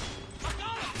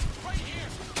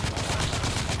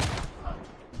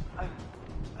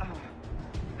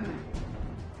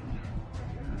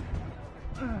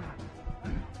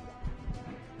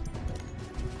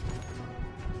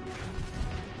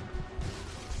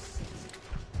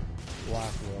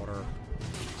 Blackwater.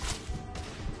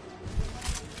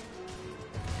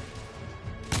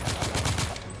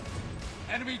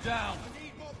 Enemy down. I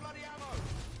need more bloody ammo.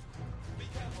 Be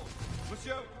careful.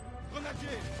 Monsieur,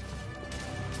 grenadier.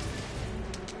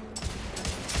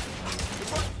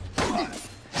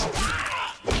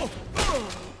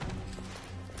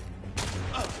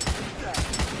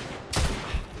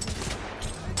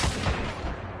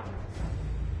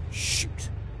 Shoot.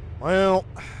 Well,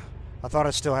 I thought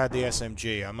I still had the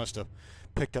SMG. I must have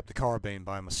picked up the carbine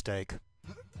by mistake.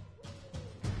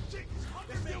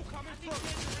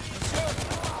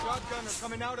 Shotgunner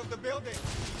coming out of the building.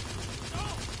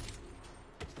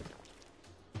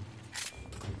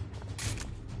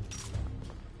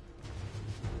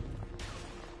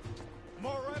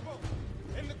 More rebel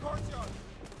in the courtyard.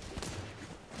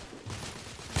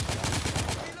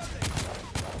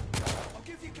 I'll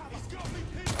give you cover. He's got me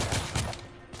pinned.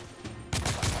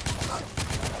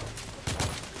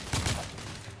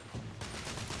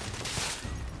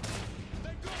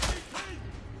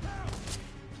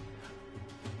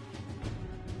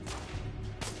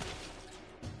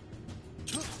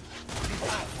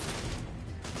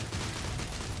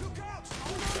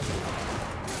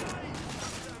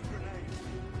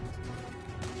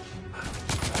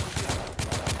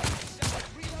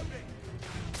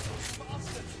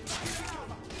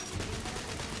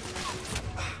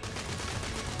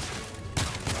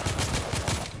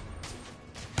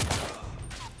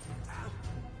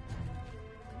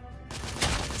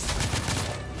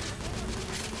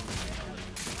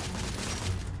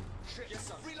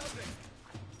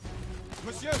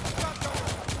 Monsieur,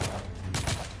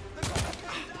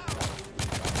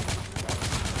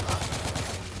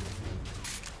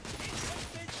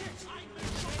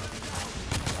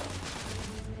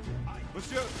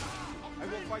 Monsieur, I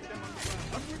will fight them on the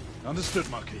ground. Understood,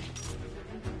 Marquis.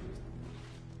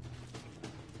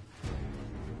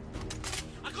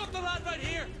 I got the lad right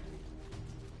here.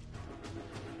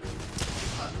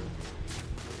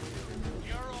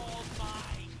 You're all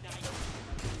mine, knight.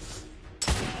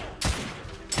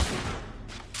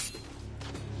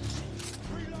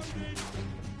 Reloading.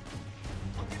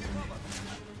 I'll give you cover.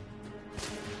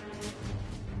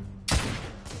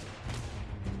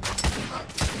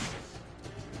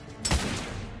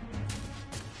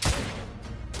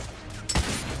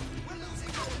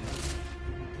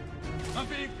 I'm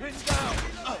being pinned down.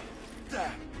 Oh,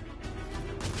 damn.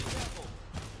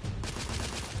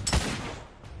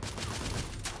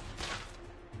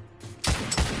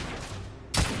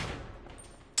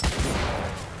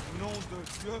 Nom de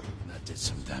Dieu. That did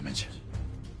some damage.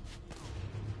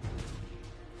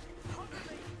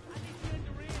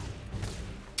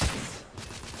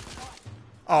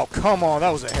 Oh, come on.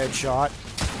 That was a headshot.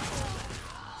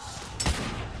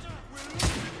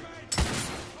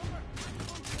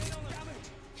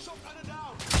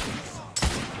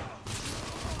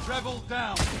 Rebel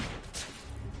down.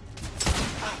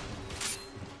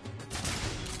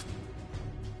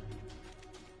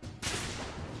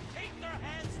 Keep their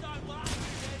hands down, lad.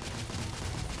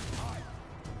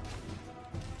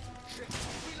 Shit,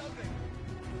 reloading.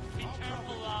 Be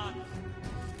careful, lad.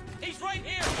 He's right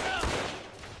here.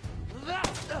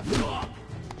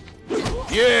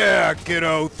 Yeah,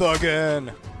 kiddo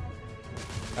thuggin'.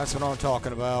 That's what I'm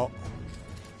talking about.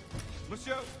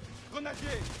 Monsieur,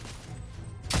 grenadier.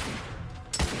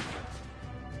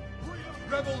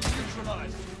 Rebel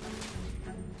neutralized.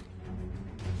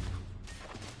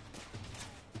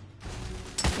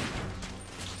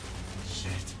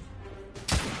 Shit.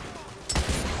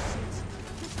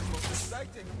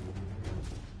 Exciting.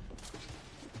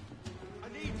 I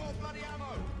need more bloody ammo.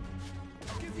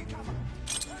 I'll give you cover.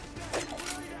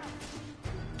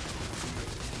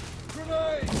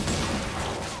 Grenade!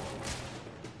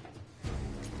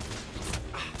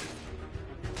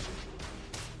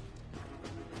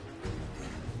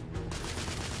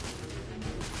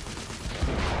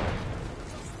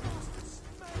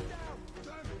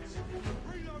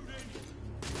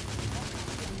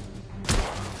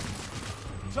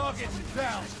 Target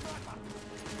down.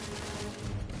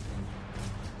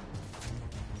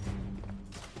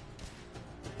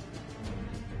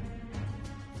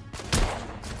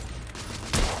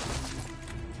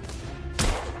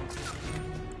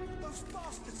 Those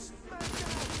bastards.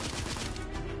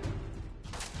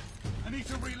 I need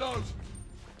to reload.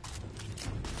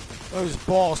 Those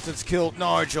bastards killed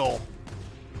Nigel.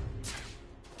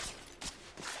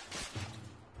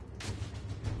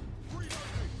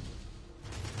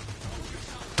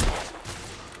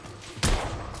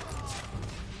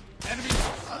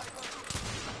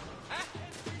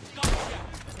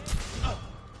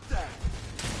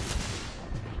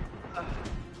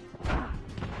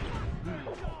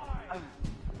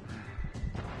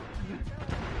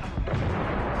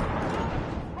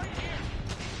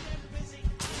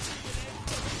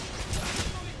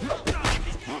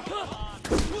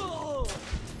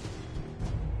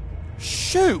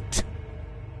 Shoot!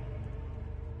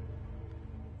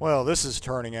 Well, this is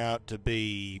turning out to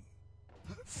be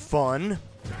fun.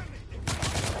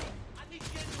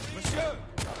 Monsieur!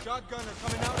 Shotgunner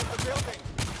coming out of the building!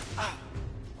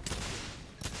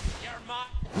 You're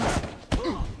mine.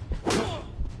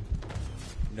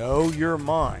 No, you're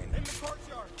mine. In the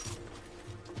courtyard!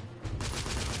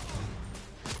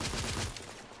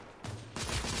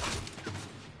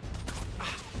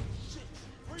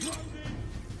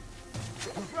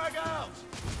 Frag out!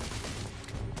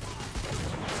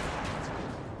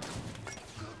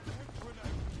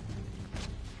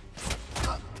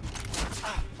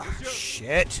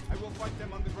 Shit. I will fight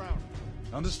them on the ground.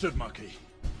 Understood, Marquis.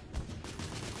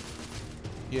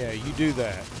 Yeah, you do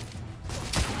that.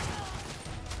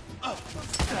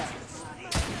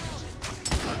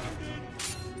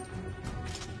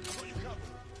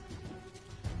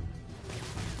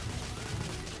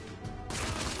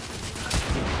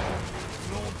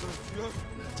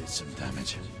 That did some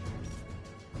damage.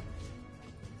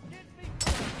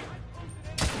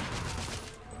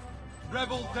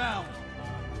 Rebel down!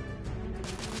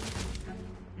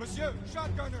 Monsieur,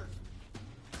 shotgunners!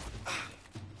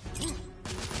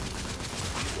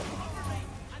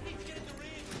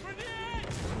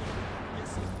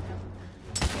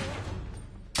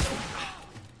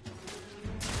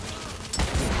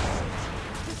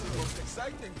 This is most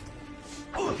exciting.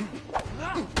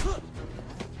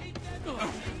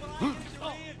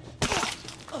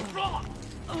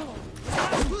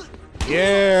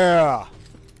 Yeah!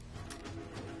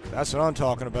 That's what I'm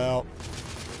talking about.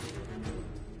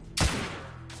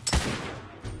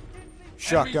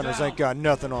 Shotgunners ain't got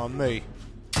nothing on me.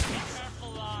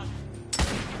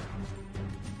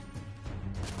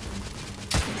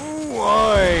 Ooh,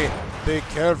 oi! Be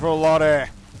careful, Lottie.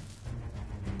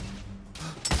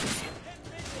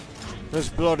 This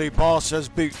bloody boss has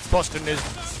been busting his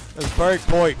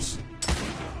bagpipes.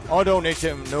 I don't need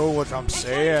to know what I'm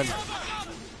saying.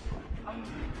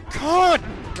 God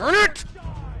darn it!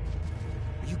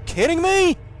 Are you kidding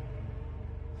me?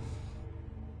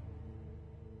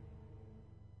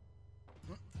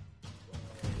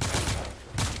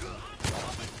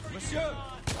 Monsieur,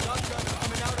 shotgunner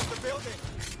coming out of the building.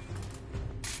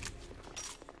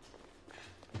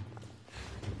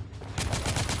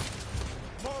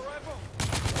 More rebel.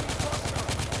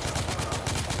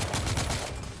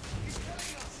 He's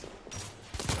killing us.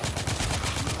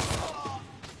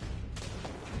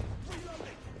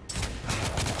 Reloading.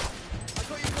 I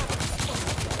got you covered.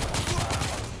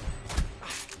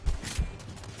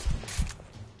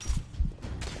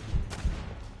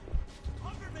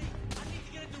 Cover me. I need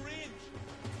to get into range.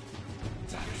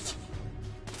 Damn it.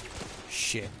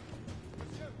 Shit.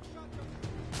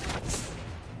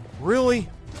 Really?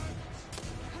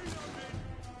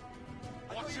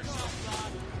 Watch yourself,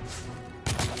 lad.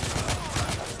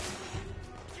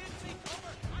 Give me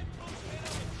cover. I'm close in on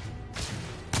him.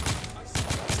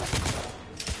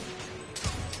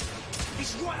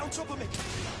 He's right on top of me!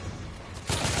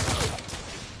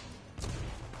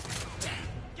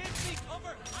 Give me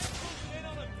cover. I'm close in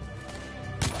on him.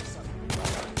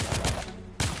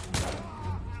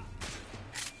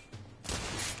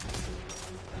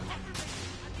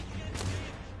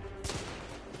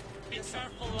 Be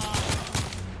careful, lad.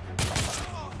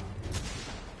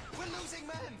 We're losing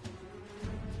men.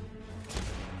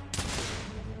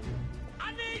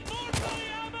 I need more bloody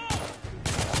ammo.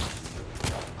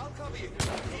 I'll cover you.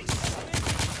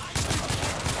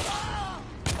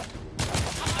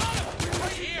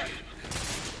 Right here.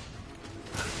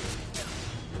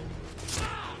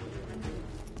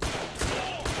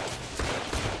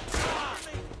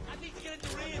 I need to get into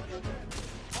range.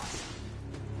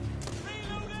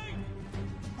 Reloading.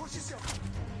 Watch yourself.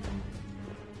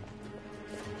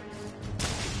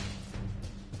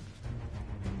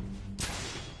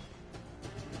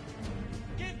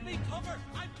 Give me cover.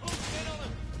 I'm close in on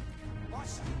him.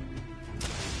 Watch.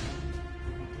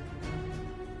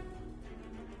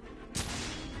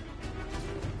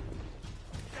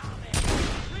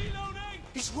 Reloading.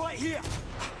 He's right here!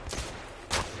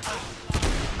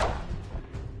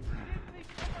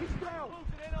 He's down.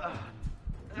 Closing in on him.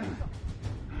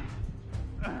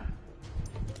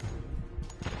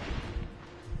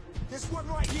 There's one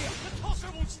right here! The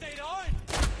tosser won't stay down.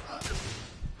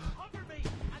 Cover me.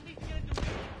 I need to get into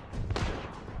range.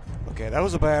 Okay, that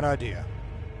was a bad idea.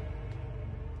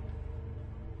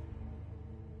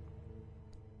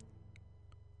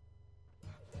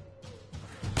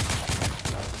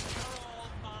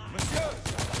 Monsieur,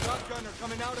 shotgunner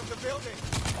coming out of the building.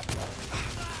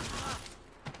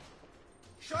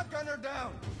 Shotgunner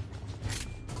down.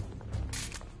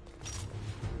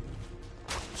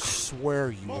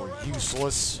 swear you are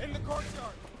useless. In the courtyard.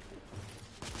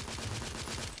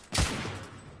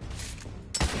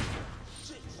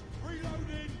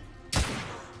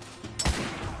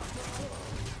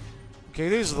 Okay,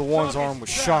 these are the ones armed with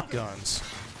shotguns.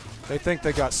 They think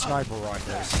they got sniper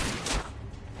rifles.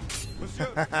 Monsieur,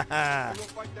 we will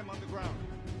fight them on the ground.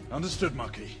 Understood,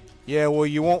 Marquis. Yeah, well,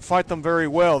 you won't fight them very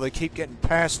well. They keep getting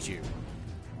past you.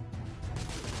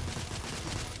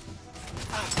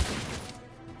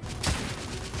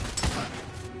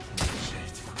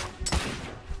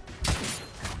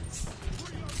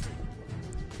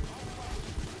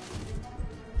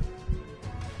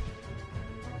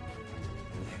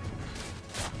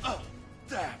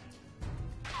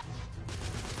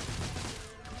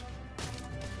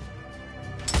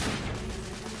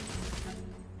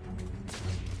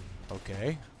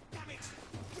 Okay.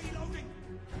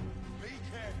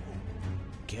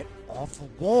 Get off the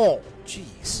wall.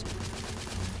 Jeez.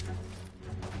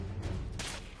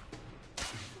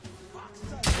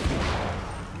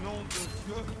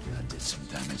 That did some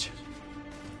damage.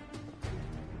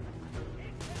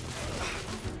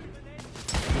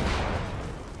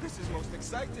 This is most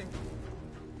exciting.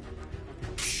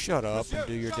 Shut up and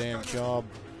do your damn job.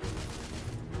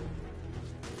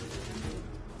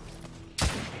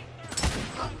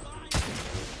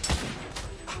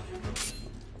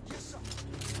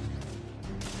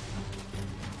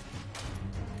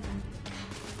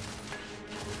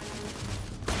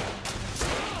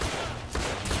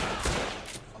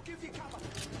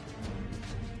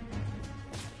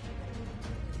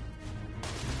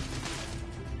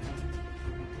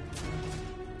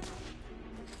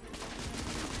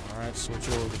 Alright, switch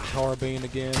over to carbine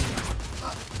again.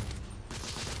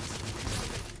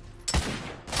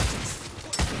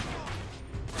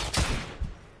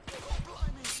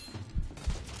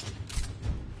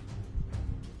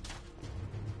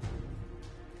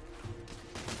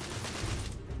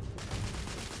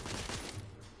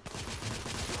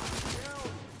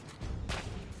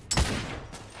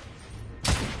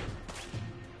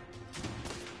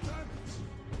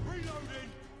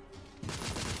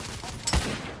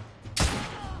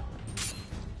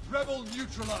 Rebel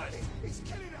neutralized. He's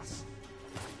killing us.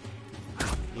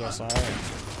 Yes, I am.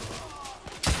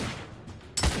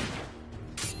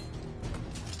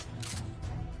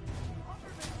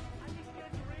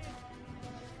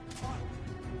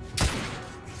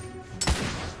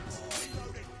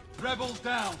 Rebels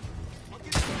down. I'm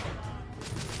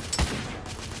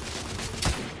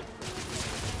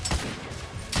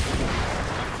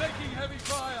taking heavy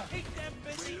fire. Keep them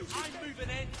busy. I'm moving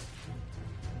in.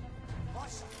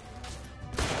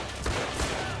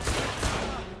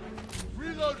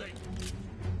 Reloading.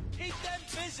 Keep them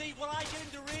busy while I get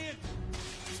into range.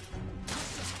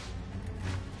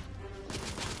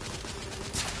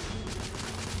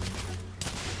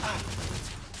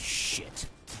 Shit.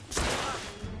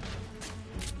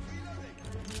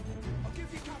 I'll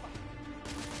give you cover.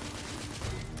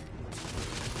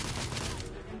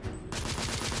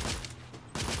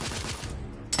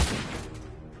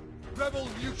 Rebel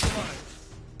neutralized.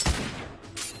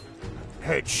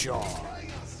 Headshot.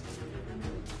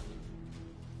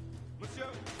 Monsieur,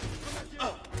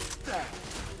 There.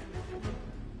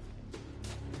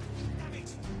 damn it.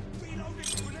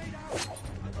 Reloading. Grenade out. I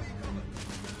got you covered.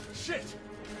 Shit.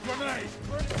 Grenade.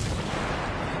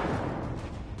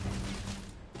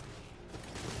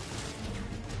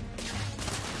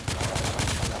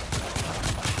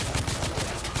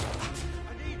 I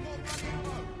need more bloody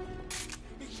ammo.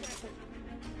 Be careful.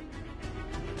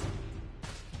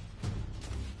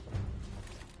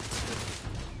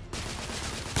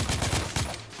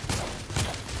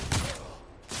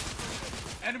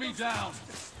 Enemy down.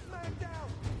 Man down.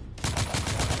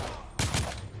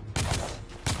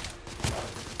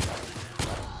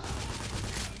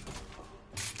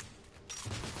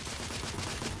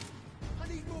 I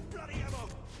need more bloody ammo.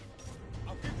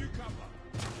 I'll give you cover.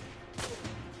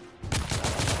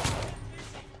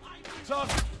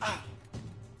 Target. I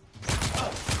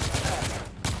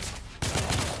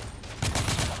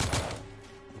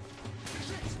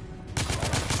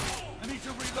need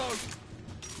to reload.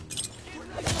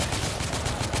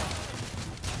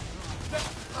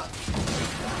 I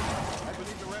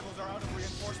believe the rebels are out of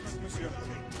reinforcements, monsieur.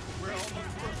 We're almost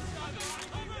through.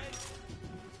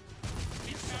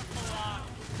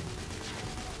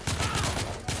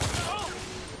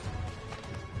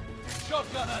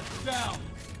 Shotgunner down.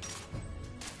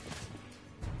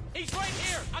 He's right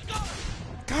here. I got him.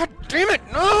 God damn it,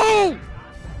 no!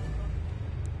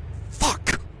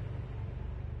 Fuck!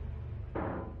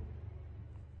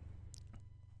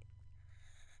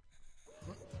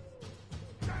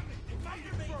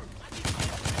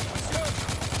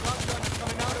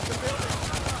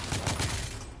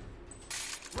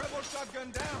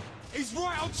 shotgun down. He's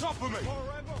right on top of me. More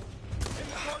rebel. In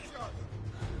the courtyard.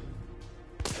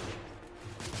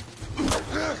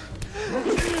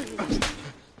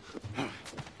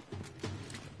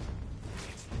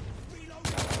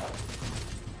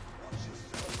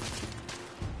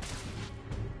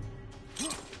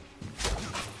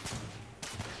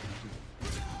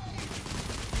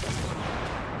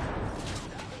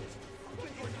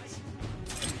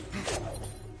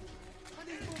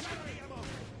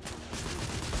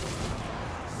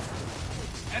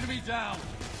 Enemy down!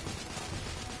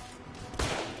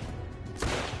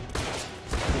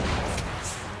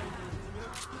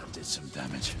 That did some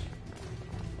damage.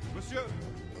 Monsieur,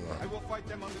 I will fight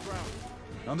them on the ground.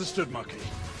 Understood, Marquis.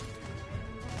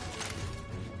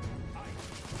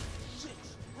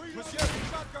 Monsieur,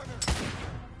 shotgunner!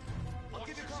 I'll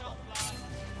give you cover.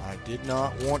 I did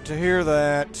not want to hear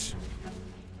that.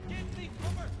 Give me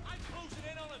cover! I'm closing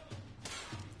in on him!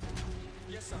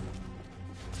 Yes, sir.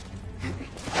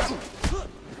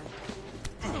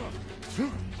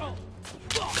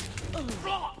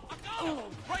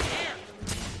 Right here!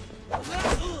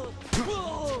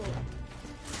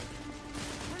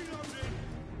 Reloading!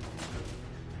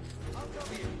 I'll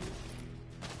cover you.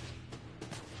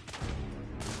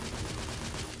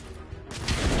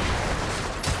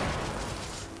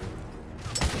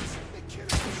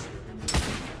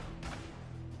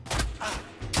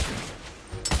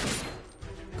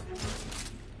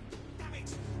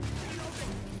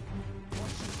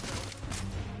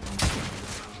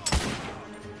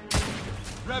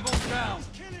 Rebels down!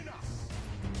 Killing us!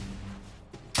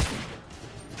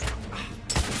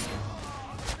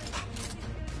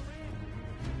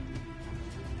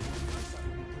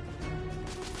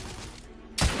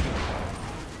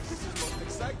 This is most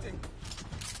exciting.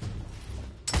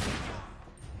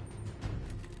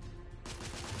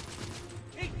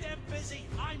 Keep them busy!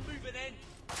 I'm moving in!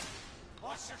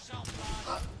 Watch yourself,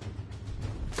 lad!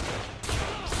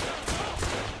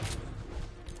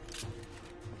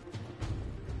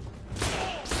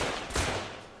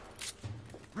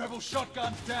 Rebel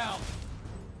shotguns down!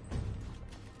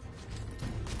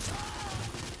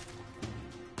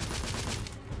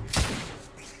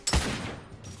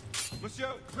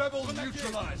 Monsieur, Rebels connected.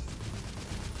 neutralized!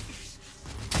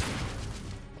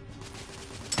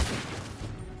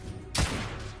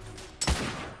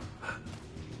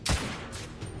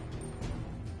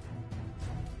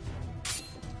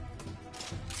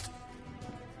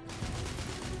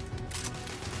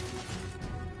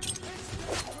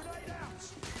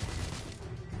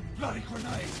 Bloody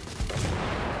grenade!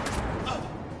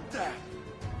 There!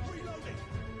 Reloading!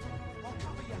 I'll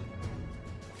cover you.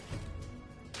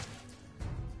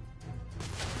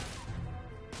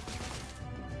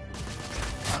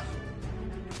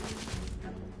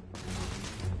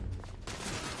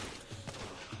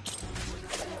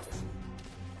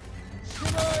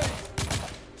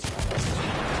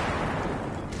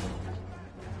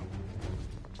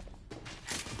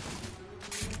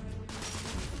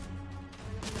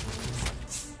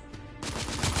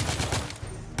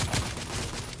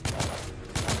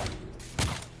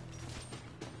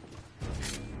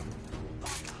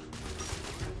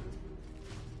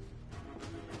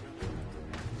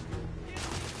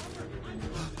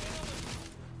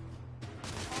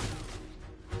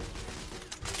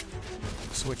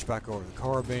 Switch back over to the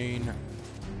carbine.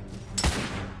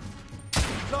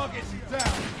 Targets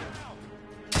down!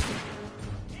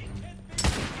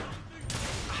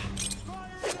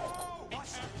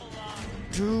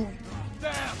 Two.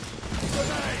 Down!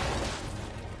 Grenade!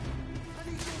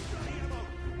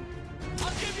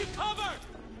 I'll give you cover!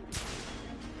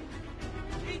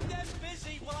 Keep them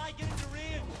busy while I get into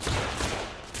range!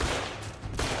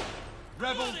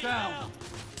 Rebel Bloody down! hell.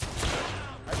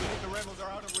 I believe the rebels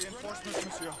are out of reinforcements,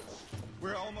 monsieur.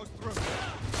 We're almost through.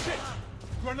 Shit!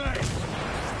 Grenade!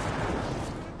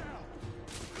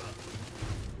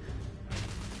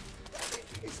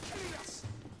 He's killing us!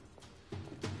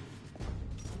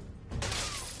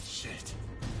 Shit!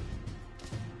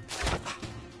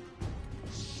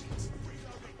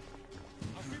 Reloading!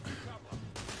 I'll give you cover.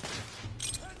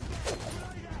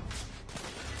 Grenade out!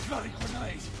 Bloody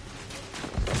grenade!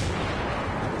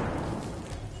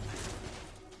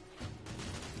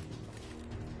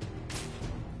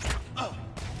 Oh,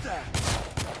 there!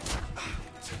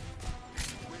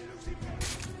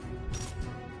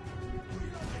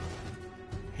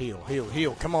 Heal, heal,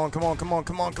 heal. Come on, come on, come on,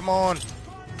 come on, come on.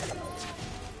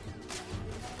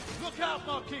 Look out,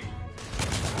 Marquis!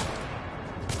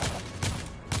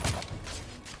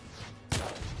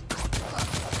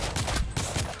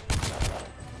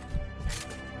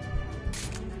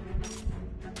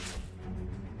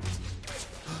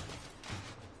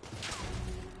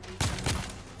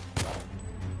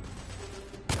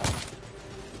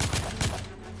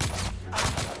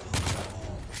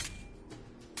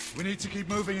 need to keep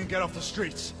moving and get off the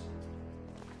streets.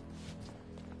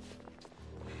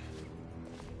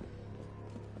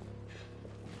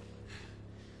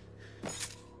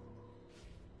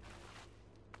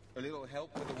 A little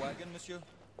help with the wagon, monsieur?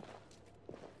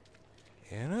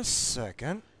 In a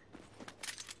second.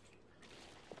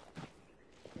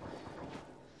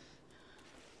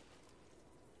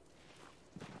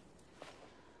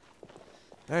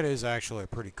 That is actually a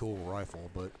pretty cool rifle,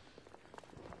 but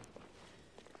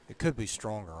it could be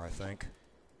stronger, I think.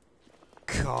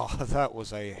 God, that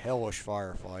was a hellish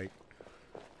firefight.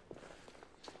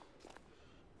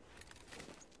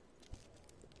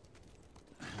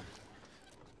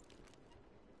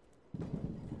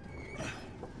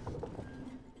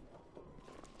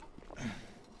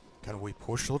 Can we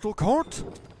push, little cart?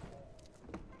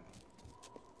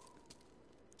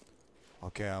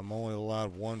 Okay, I'm only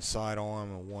allowed one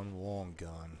sidearm and one long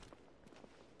gun.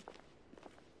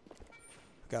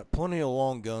 Got plenty of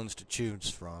long guns to choose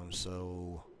from,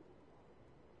 so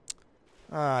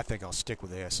I think I'll stick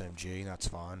with the SMG. That's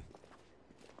fine.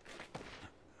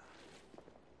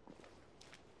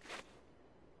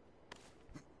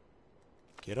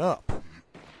 Get up.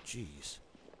 Jeez.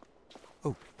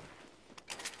 Oh.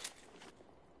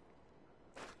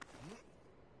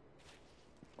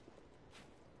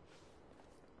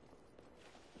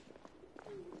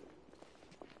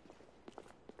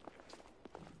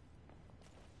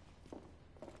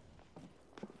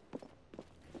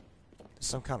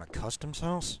 Some kind of customs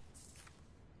house?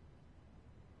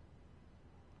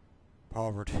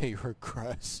 Poverty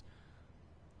regress.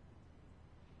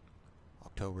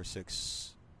 October 6th.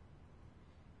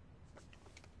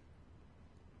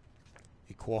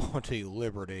 Equality,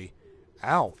 liberty.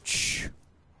 Ouch!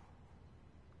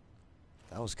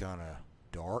 That was kind of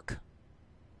dark.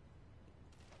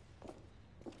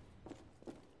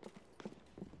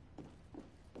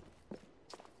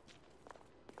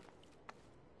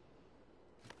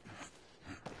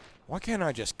 Why can't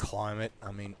I just climb it?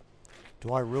 I mean,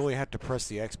 do I really have to press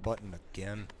the X button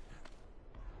again?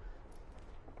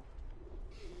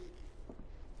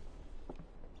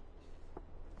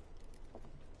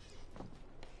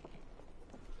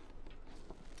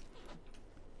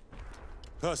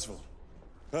 Percival.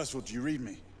 Percival, do you read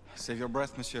me? Save your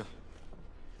breath, monsieur.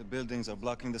 The buildings are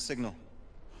blocking the signal.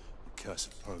 Curse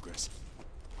of progress.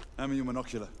 Hand me your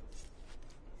monocular.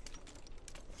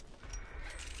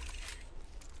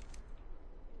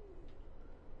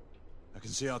 I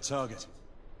can see our target.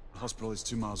 The hospital is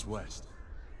 2 miles west.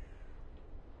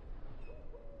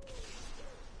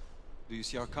 Do you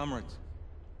see our comrades?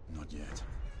 Not yet.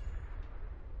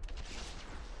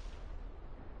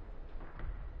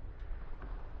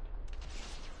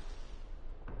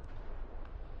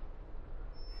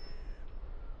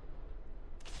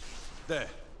 There.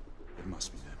 It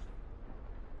must be them.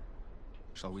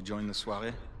 Shall we join the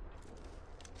soirée?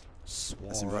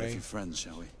 Let's invite a few friends,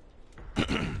 shall we?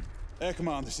 Air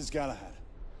Command, this is Galahad.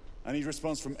 I need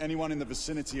response from anyone in the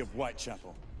vicinity of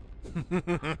Whitechapel.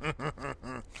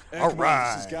 Air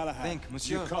Command, this is Galahad. Think,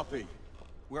 monsieur. You copy?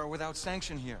 We are without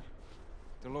sanction here.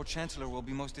 The Lord Chancellor will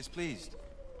be most displeased.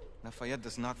 Lafayette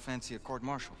does not fancy a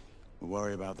court-martial. We'll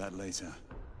worry about that later.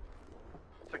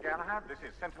 Sir Galahad, this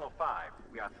is Sentinel-5.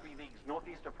 We are 3 leagues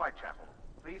northeast of Whitechapel.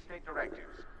 Please state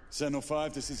directives.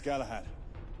 Sentinel-5, this is Galahad.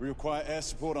 We require air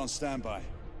support on standby.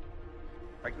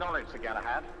 Acknowledged, Sir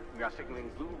Galahad. We are signaling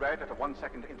blue-red at a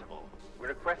 1-second interval. We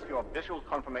request your visual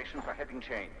confirmation for heading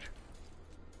change.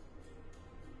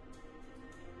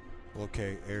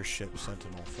 Locate airship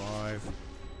Sentinel-5.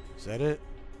 Is that it?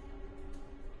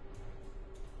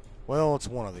 Well, it's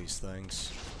one of these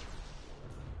things.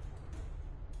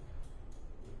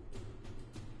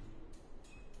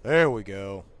 There we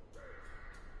go.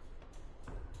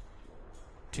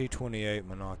 T-28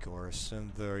 monocular.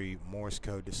 Send the Morse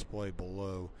code display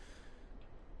below.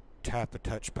 Tap the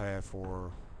touchpad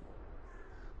for...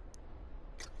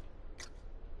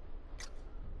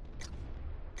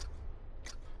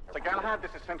 Sir Galahad, this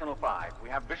is Sentinel-5. We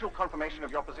have visual confirmation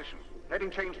of your position.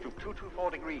 Heading change to 224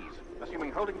 degrees.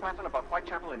 Assuming holding pattern above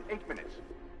Whitechapel in 8 minutes.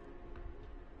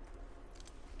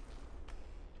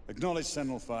 Acknowledge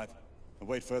Sentinel-5.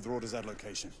 Await further orders at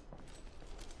location.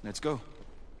 Let's go.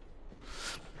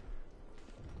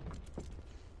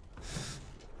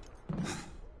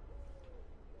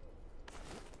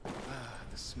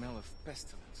 The smell of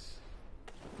pestilence.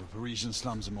 The Parisian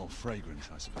slums are more fragrant,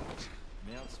 I suppose.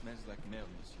 Merde smells like merde,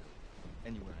 monsieur.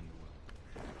 Anywhere in the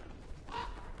world.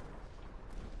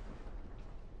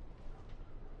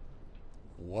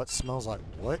 What smells like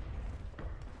what?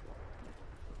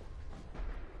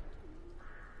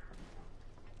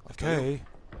 Okay.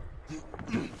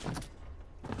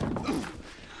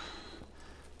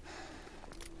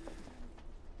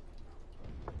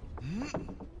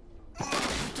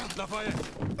 Lafayette!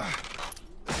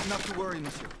 Not to worry,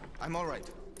 monsieur. I'm all right.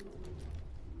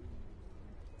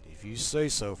 If you say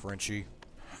so, Frenchie.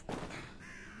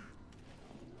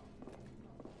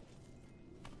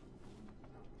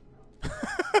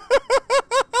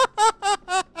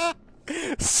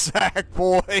 Sack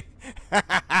boy.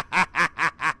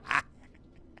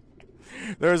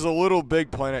 There's a little Big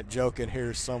Planet joke in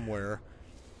here somewhere.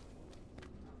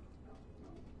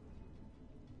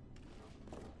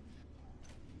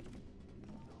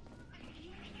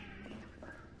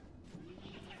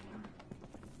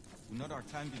 Would not our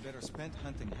time be better spent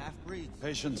hunting half-breeds?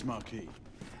 Patience, Marquis.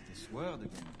 This world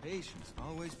again. Patience.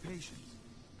 Always patience.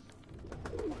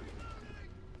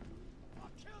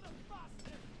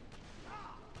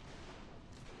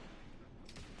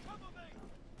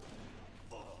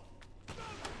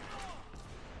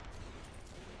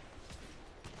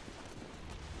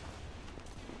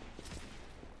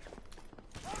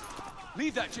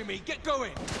 Leave that, Jimmy. Get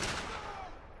going.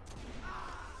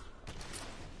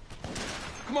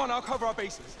 Come on, I'll cover our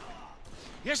bases.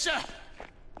 Yes, sir.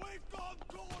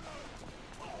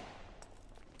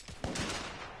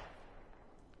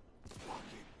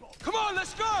 Come on,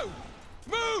 let's go!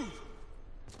 Move!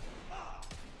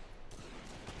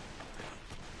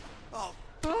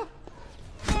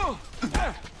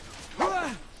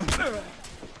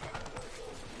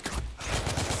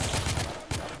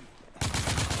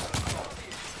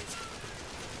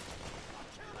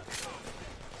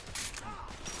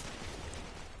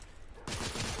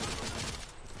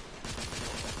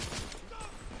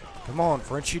 Come on,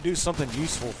 Frenchie, do something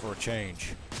useful for a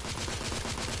change.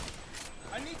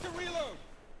 I need to reload.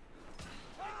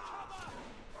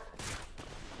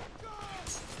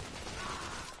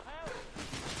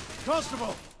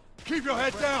 Constable, keep your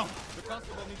head down. The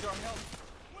constable needs our help.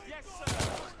 Yes, sir.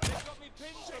 They've got me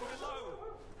pinching below.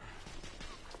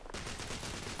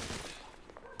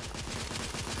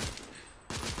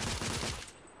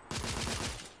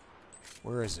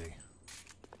 Where is he?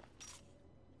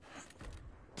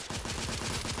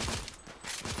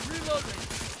 Reloading.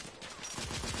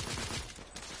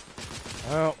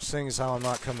 Well, seeing as how I'm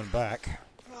not coming back.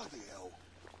 Bloody hell.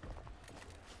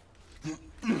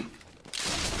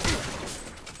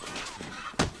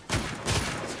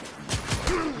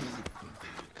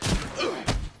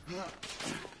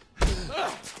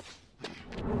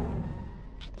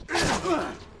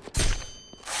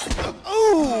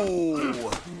 Ooh!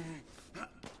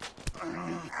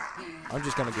 I'm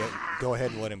just gonna go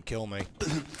ahead and let him kill me.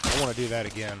 I want to do that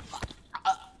again.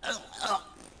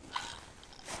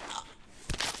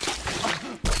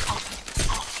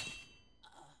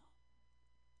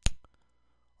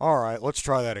 Alright, let's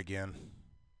try that again.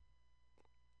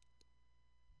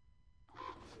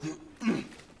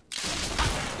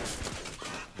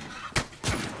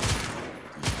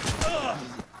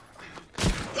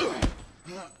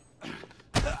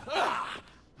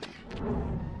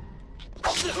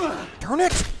 Darn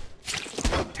it!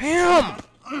 Damn!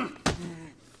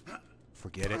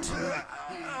 Forget it.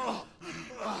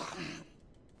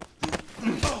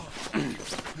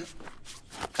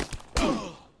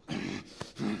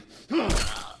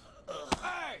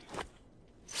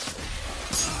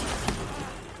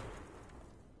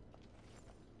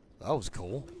 That was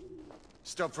cool.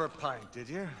 Stop for a pint, did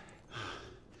you?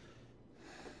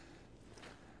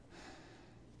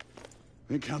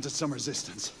 We encountered some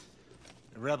resistance.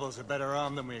 The rebels are better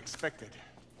armed than we expected.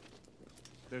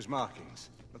 There's markings.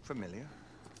 Look familiar.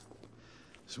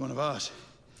 It's one of ours.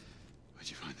 Where'd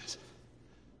you find this?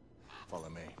 Follow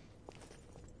me.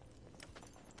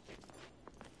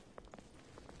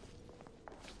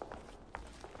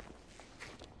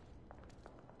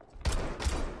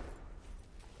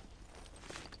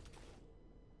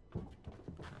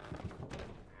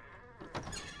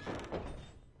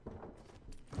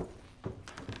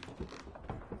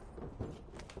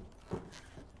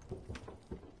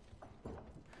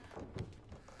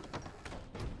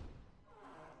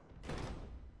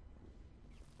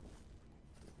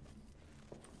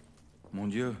 Mon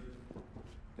Dieu.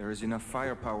 There is enough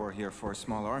firepower here for a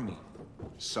small army.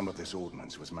 Some of this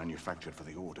ordnance was manufactured for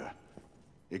the Order.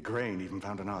 Igraine even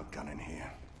found an arc gun in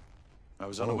here. I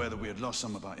was unaware that we had lost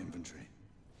some of our inventory.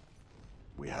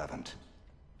 We haven't.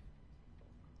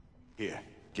 Here,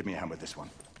 give me a hand with this one.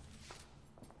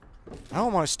 How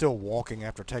am I still walking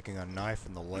after taking a knife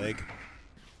in the leg?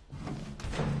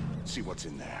 See what's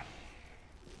in there.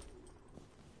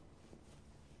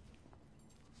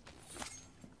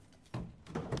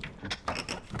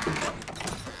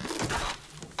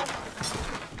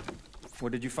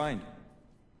 What did you find?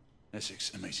 Essex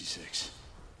M86.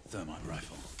 Thermite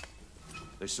rifle.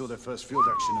 They saw their first field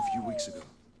action a few weeks ago.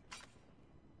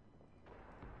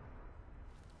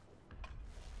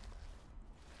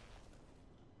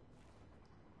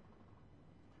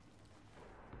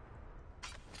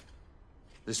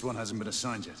 This one hasn't been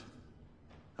assigned yet.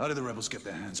 How did the rebels get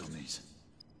their hands on these?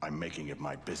 I'm making it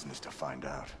my business to find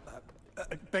out.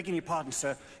 Begging your pardon,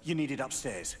 sir. You need it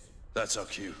upstairs. That's our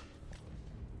cue.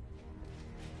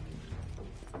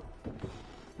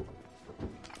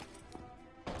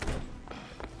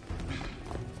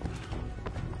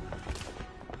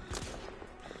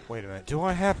 Wait a minute. Do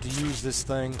I have to use this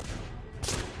thing?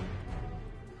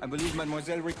 I believe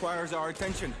Mademoiselle requires our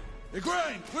attention.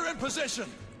 Igraine, we're in position!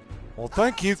 Well,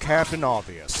 thank you, Captain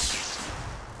Obvious.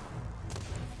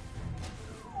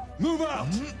 Move out!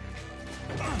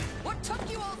 What took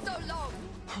you all so long?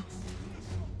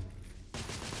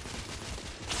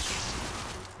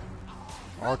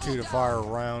 R2 to fire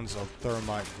rounds of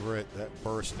thermite grit that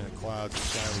burst in clouds of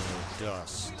flammable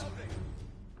dust.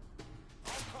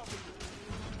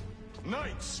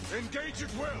 Knights, engage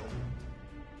at will!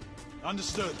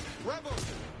 Understood. Rebels,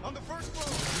 on the first floor!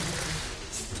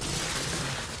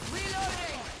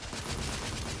 Reloading!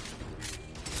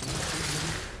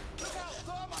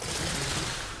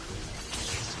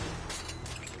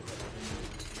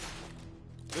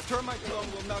 The termite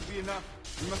alone will not be enough.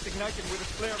 We must ignite it with a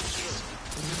flare, monsieur.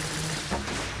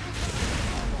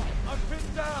 I'm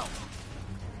pinned down!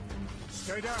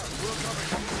 Stay down, we'll cover you.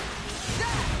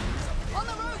 There! On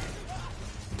the roof!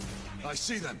 I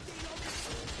see them.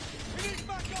 We need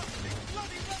backup! These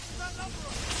bloody rebels outnumber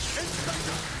us!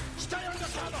 Inspector, stay under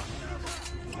cover!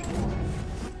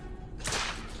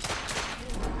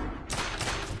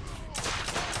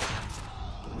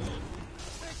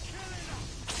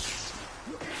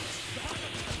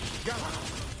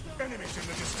 Enemies in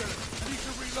the distillery. I need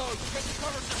to reload. Get the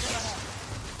cover to get ahead.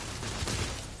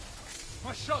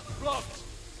 My shot's blocked.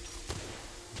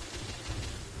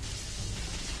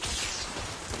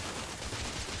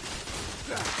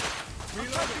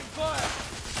 Reloading fire.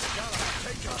 Galahad,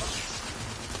 take cover.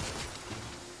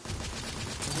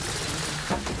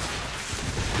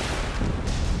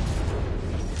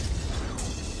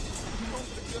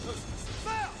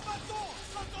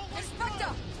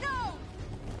 Inspector, no!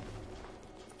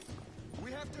 We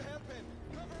have to help him.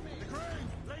 Cover me. The crane.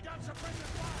 Lay down suppressive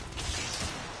fire.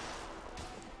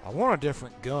 I want a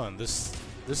different gun. This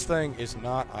thing is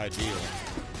not ideal.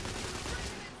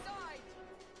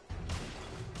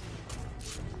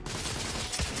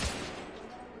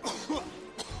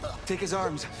 Take his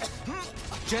arms.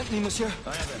 Gently, monsieur.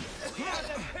 I have him.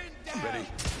 Ready.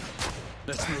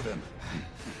 Let's move him.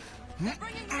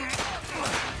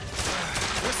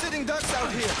 We're sitting ducks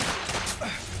out here.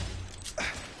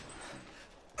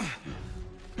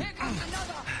 Here comes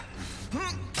another!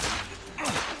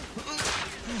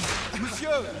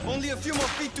 Monsieur, only a few more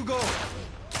feet to go.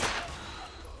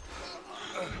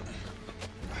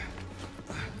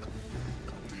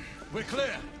 We're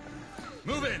clear.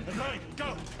 Move in. Okay,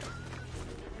 go.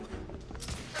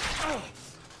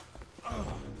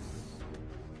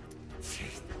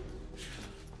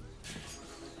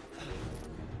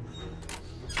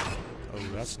 Oh,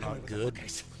 that's not good.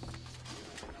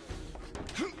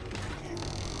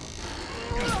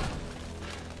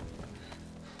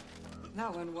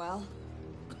 That went well.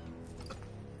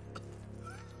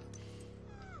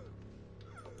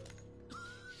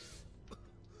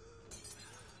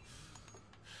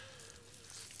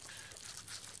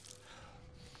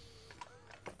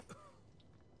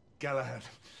 Galahad,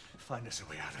 find us a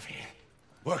way out of here.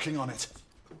 Working on it.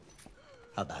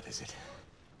 How bad is it?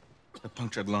 A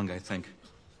punctured lung, I think.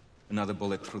 Another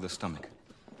bullet through the stomach.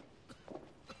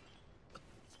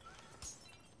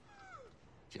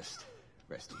 Just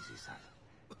rest easy, son.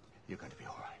 You're going to be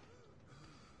all right.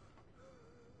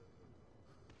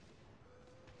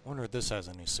 Wonder if this has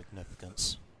any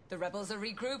significance. The rebels are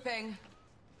regrouping.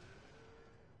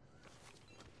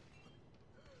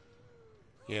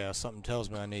 Yeah, something tells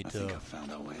me I need I to think I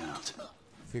found our way out.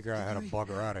 figure out how to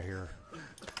bugger out of here.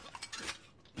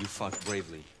 You fought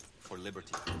bravely for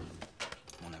liberty,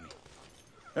 mon ami.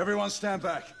 Everyone stand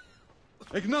back.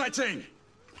 Igniting!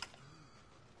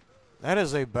 That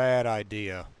is a bad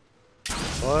idea.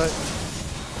 But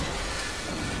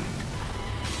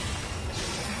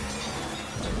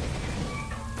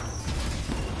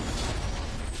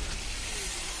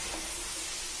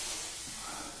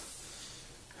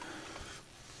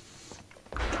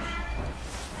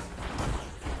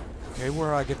okay, where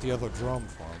do I get the other drum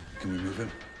from? Can we move him?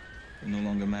 It no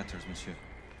longer matters, monsieur.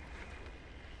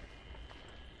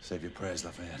 Save your prayers,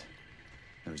 Lafayette.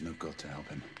 There is no God to help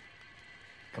him.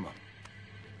 Come on.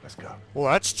 Let's go.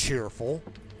 Well, that's cheerful.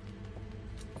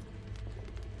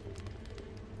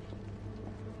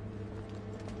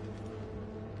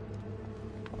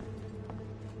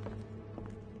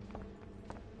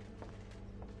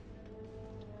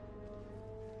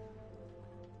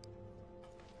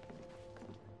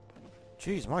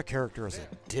 Jeez, my character is a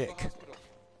dick.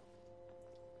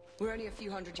 We're only a few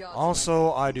hundred yards.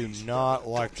 Also, I do not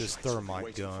like this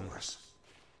thermite gun.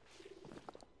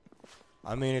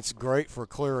 I mean, it's great for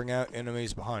clearing out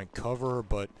enemies behind cover,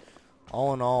 but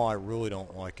all in all, I really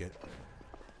don't like it.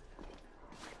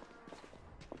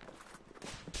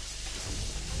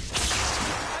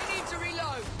 I need to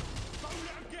reload. Don't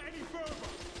let him get any further.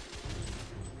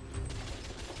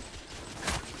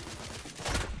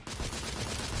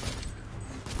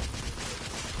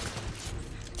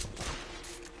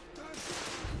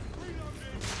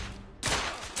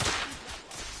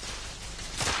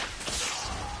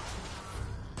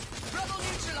 Rebel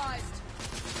neutralized.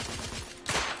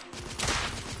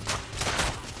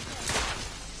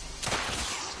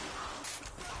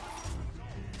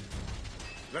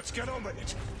 Let's get on with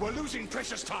it. We're losing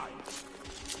precious time.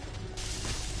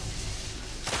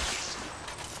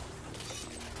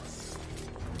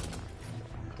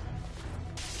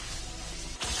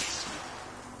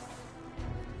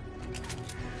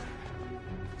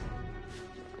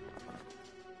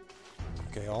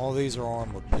 Okay, all these are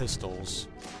armed with pistols.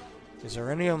 Is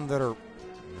there any of them that are...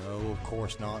 No, of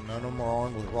course not. None of them are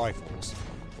armed with rifles.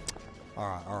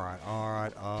 Alright, alright,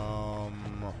 alright,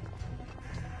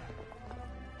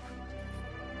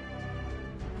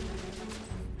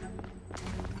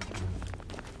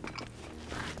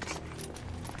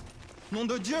 Nom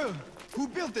de Dieu! Who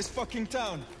built this fucking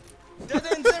town? Dead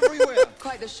ends everywhere!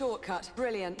 Quite the shortcut.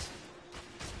 Brilliant.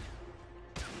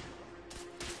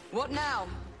 What now?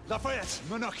 Lafayette,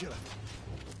 monocular.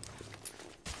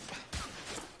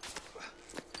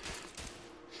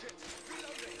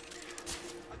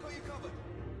 I got you covered.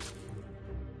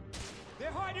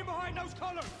 They're hiding behind those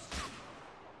columns!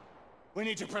 We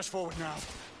need to press forward now.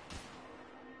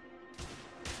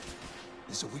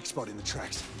 There's a weak spot in the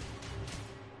tracks.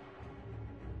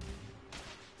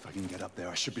 If I can get up there,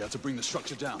 I should be able to bring the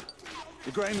structure down.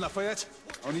 Degrain, Lafayette,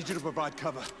 I'll need you to provide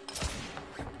cover.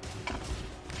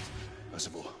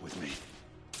 Percival, with me.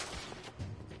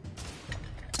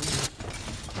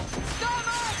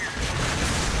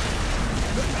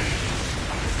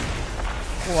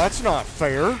 Well, that's not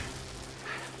fair.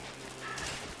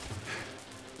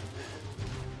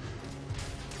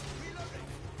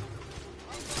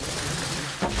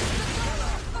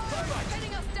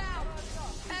 Heading us down.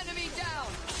 Enemy down.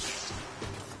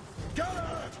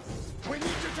 Gunner! We need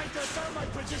to take their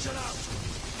thermite position out!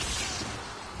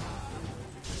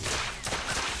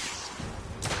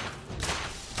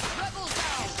 Rebels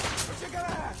down. What you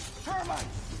gonna have? Thermite!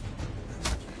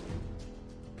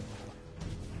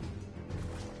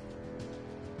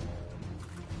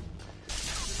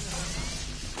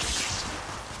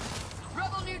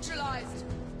 Rebel neutralized.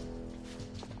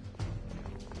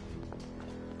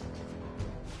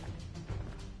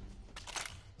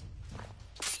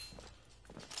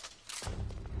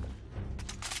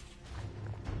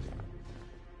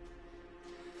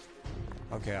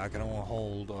 Okay, I can only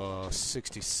hold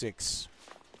 66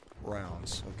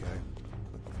 rounds. Okay.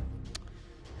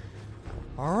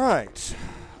 All right.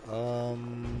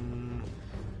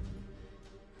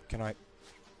 Can I?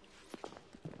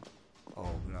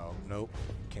 Oh no, nope,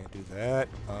 can't do that.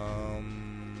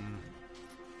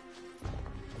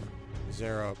 Is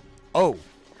there a? Oh,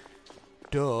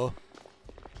 duh.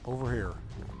 Over here.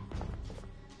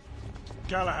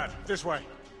 Galahad, this way.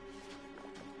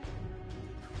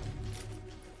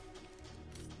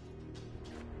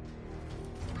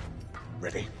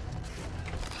 Ready?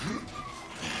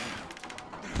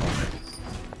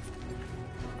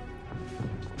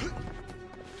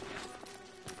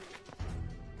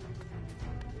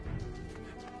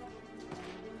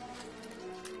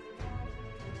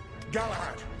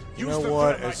 Galahad, You use know the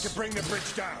what? thermite to bring the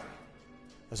bridge down.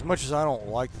 As much as I don't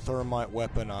like the thermite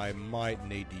weapon, I might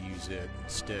need to use it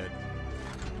instead.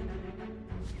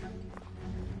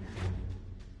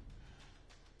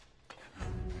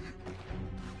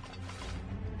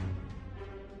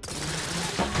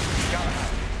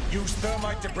 Galahad, use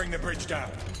thermite to bring the bridge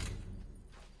down.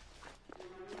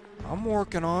 I'm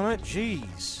working on it.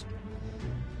 Jeez.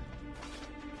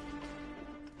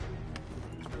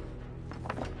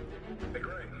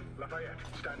 Lafayette,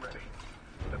 stand ready.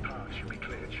 The path should be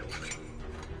cleared shortly.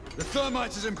 The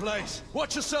thermite is in place.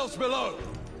 Watch yourselves below.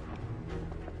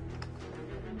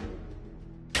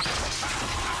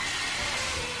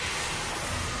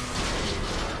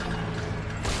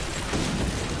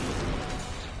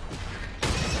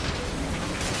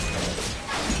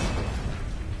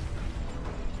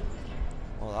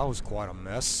 Well, that was quite a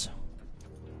mess.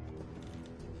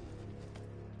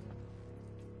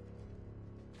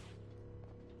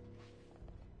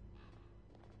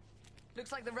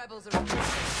 Looks like the rebels are...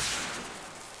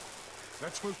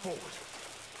 Let's move forward.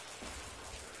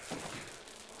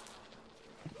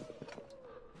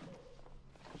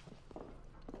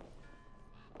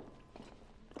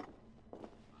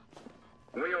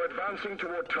 We are advancing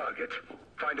toward target.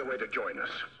 Find a way to join us.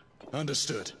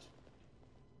 Understood.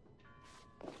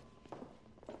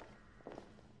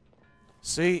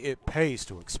 See, it pays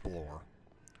to explore.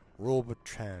 Rule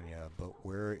Britannia, but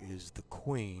where is the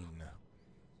Queen?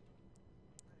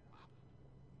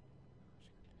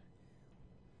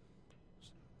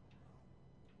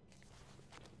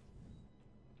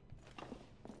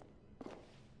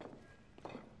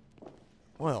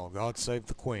 Well, God save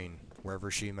the Queen,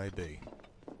 wherever she may be.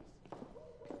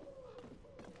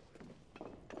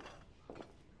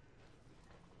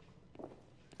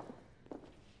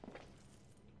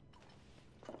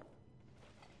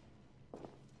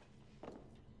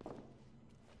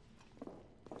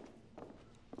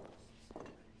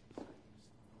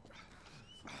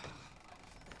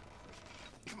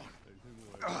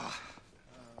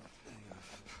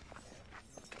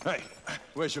 Hey,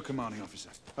 where's your commanding officer?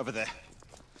 Over there.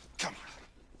 Come.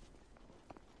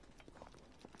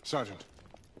 Sergeant,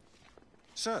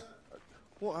 Sir,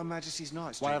 what Her Majesty's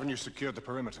Knights do? why haven't you secured the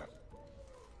perimeter?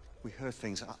 We heard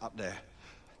things up there.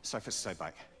 Safe to stay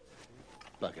back.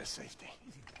 Bugger safety.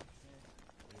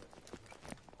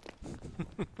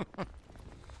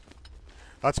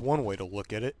 That's one way to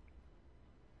look at it.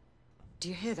 Do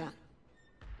you hear that?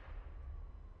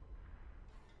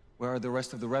 Where are the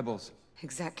rest of the rebels?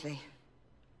 Exactly.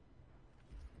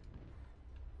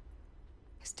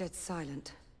 It's dead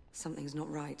silent. Something's not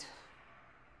right.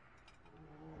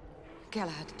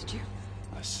 Galahad, did you?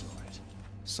 I saw it.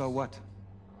 So what?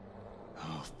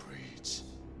 Half-breeds.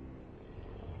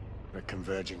 They're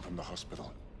converging from the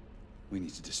hospital. We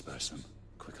need to disperse them.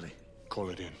 Quickly. Call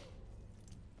it in.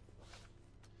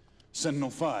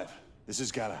 Sentinel-5, this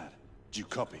is Galahad. Do you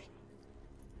copy?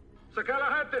 Sir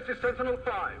Galahad, this is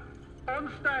Sentinel-5.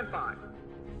 On standby.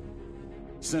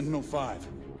 Sentinel-5,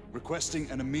 requesting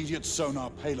an immediate sonar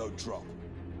payload drop.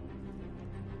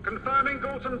 Confirming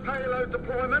Galton payload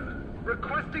deployment.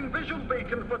 Requesting visual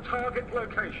beacon for target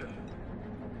location.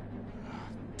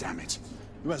 Damn it.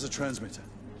 Who has a transmitter?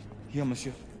 Here,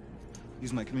 monsieur.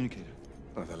 Use my communicator.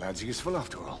 Well, the lad's useful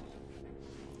after all.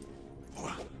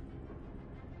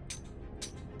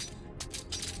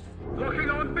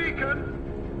 Locking on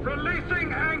beacon.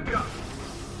 Releasing anchor.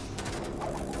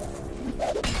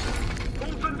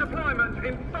 Galton deployment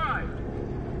in 5,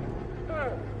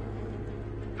 4,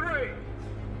 3,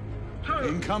 2...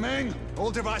 Incoming!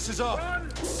 All devices off! 1...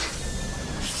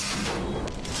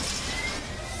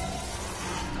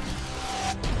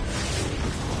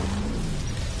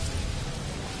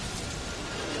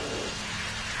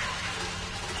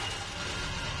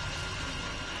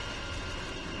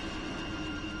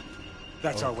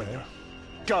 That's our window.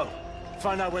 Go!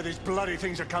 Find out where these bloody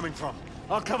things are coming from.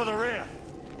 I'll cover the rear.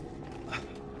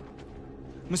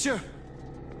 Monsieur,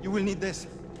 you will need this.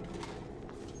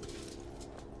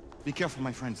 Be careful,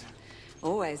 my friends.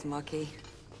 Always, Marquis.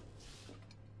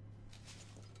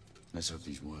 Let's hope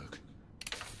these work.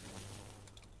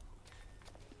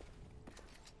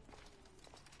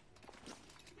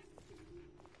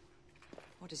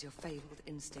 What does your fabled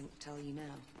instinct tell you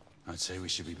now? I'd say we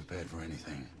should be prepared for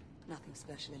anything. Nothing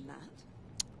special in that.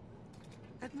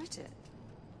 Admit it.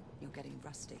 You're getting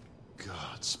rusty.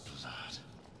 God's blood.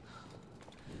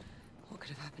 What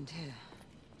could have happened here?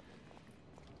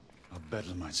 Our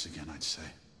bedlamites again, I'd say.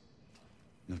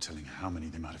 No telling how many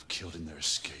they might have killed in their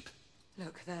escape.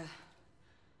 Look, there.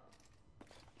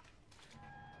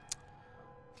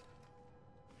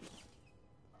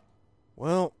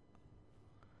 Well,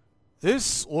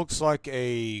 this looks like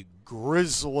a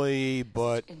grisly,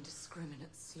 but...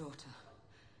 Indiscriminate slaughter.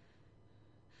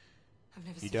 I've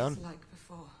never You seen done? this like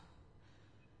before.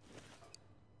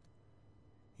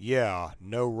 Yeah,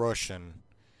 no Russian.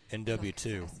 NW2.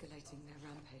 Escalating their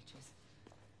rampages.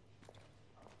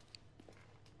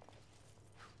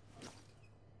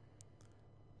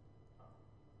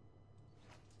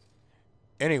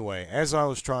 Anyway, as I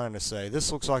was trying to say,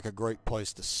 this looks like a great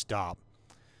place to stop.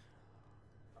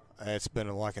 It's been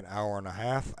like an hour and a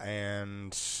half,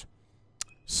 and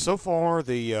so far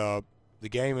the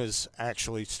game is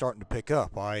actually starting to pick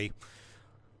up.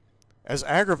 As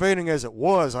aggravating as it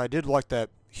was, I did like that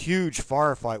huge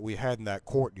firefight we had in that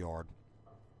courtyard.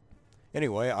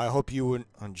 Anyway, I hope you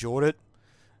enjoyed it.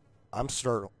 I'm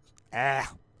certainly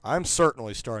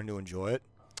starting to enjoy it.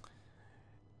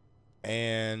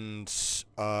 And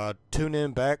tune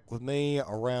in back with me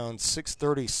around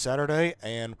 6:30 Saturday,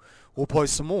 and we'll play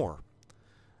some more.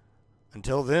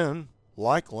 Until then,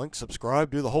 like, link,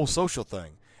 subscribe, do the whole social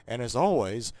thing. And as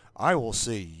always, I will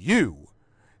see you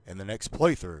in the next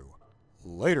playthrough.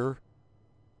 Later.